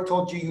paperwork,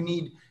 told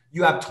you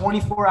you have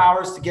 24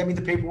 hours to get me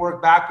the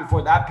paperwork back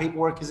before that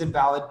paperwork is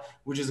invalid,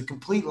 which is a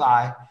complete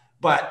lie,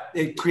 but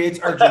it creates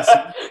urgency,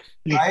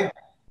 right?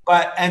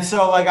 And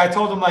so I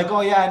told them oh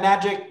yeah,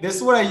 Enagic, this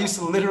is what I used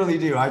to literally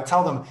do. I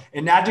tell them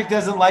Enagic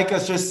doesn't like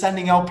us just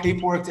sending out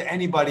paperwork to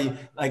anybody,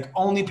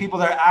 only people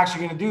that are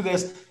actually going to do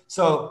this.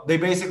 So they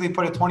basically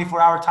put a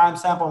 24-hour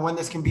timestamp on when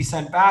this can be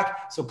sent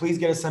back. So please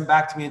get it sent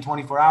back to me in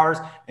 24 hours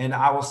and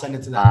I will send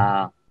it to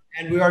them.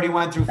 And we already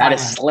went through that.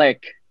 Is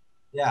slick.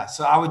 Yeah,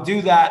 so I would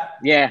do that.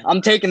 Yeah,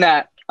 I'm taking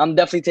that. I'm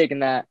definitely taking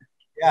that.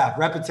 Yeah,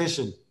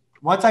 repetition.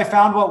 Once I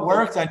found what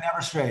worked, I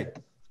never strayed.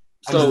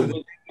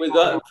 So with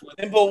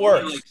simple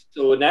works.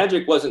 So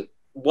Enagic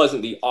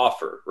wasn't the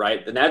offer,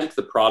 right? The Enagic's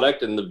the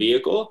product and the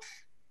vehicle,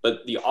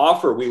 but the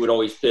offer we would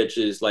always pitch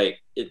is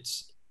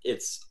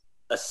it's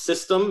a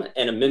system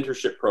and a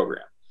mentorship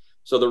program.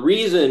 So the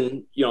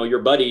reason your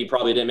buddy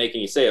probably didn't make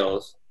any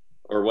sales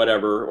or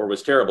whatever, or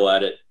was terrible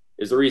at it,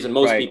 is the reason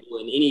most people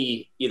in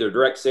any either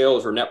direct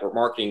sales or network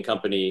marketing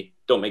company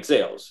don't make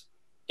sales.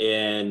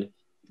 And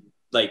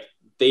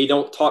they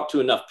don't talk to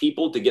enough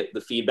people to get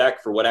the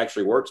feedback for what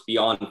actually works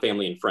beyond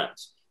family and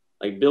friends.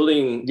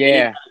 Building any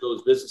kind of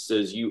those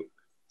businesses,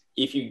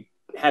 if you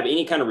have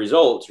any kind of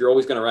results, you're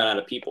always going to run out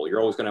of people. You're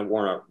always going to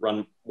want to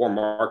run more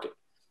market.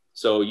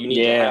 So you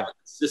need to have a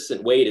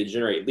consistent way to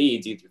generate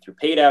leads, either through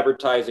paid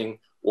advertising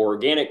or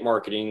organic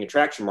marketing,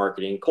 attraction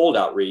marketing, cold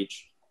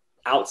outreach,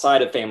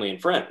 outside of family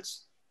and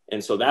friends.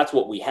 And so that's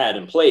what we had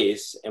in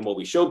place and what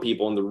we showed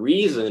people. And the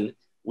reason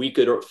we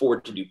could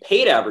afford to do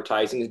paid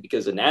advertising is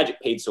because the Nagic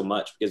paid so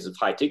much because of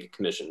high ticket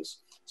commissions.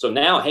 So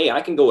now, hey,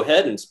 I can go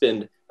ahead and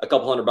spend a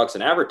couple $100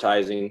 in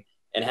advertising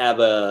and have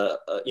a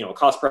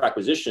cost per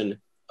acquisition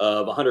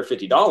of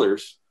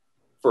 $150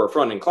 for a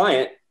front end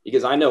client,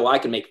 because I know I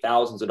can make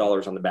thousands of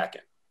dollars on the back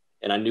end.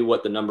 And I knew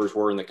what the numbers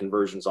were and the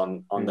conversions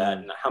on that,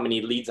 and how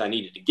many leads I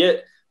needed to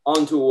get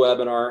onto a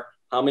webinar,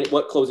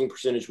 what closing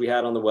percentage we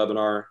had on the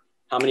webinar,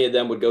 how many of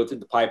them would go through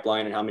the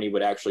pipeline, and how many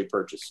would actually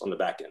purchase on the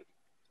back end,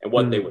 and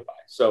what they would buy.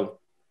 So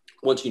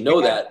once you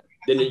know that,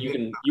 then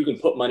you can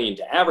put money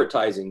into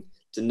advertising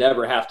to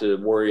never have to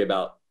worry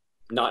about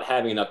not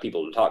having enough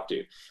people to talk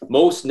to.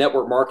 Most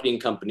network marketing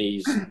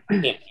companies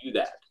can't do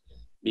that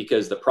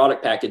because the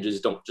product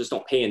packages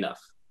don't pay enough,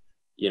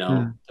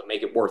 to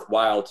make it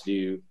worthwhile to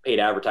do paid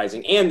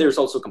advertising. And there's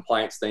also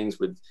compliance things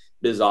with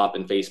BizOp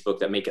and Facebook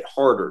that make it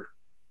harder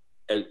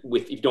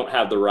if you don't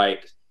have the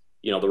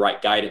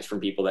right guidance from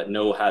people that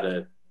know how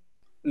to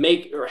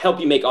make or help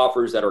you make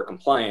offers that are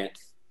compliant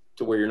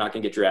to where you're not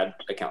going to get your ad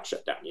account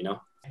shut down,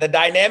 The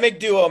dynamic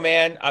duo,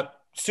 man. I'm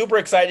super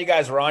excited you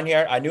guys were on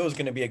here. I knew it was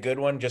going to be a good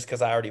one just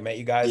because I already met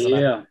you guys.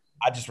 Yeah. And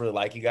I just really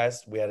like you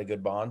guys. We had a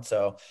good bond.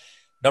 So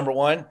number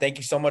one, thank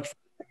you so much for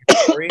your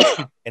story.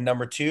 And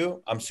number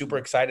two, I'm super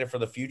excited for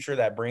the future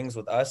that brings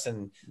with us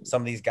and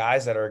some of these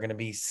guys that are going to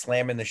be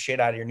slamming the shit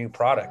out of your new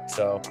product.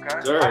 So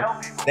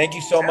thank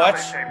you so much.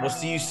 We'll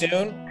see you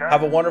soon.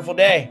 Have a wonderful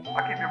day.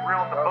 I keep it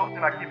real in the boat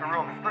and I keep it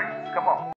real in the streets. Come on.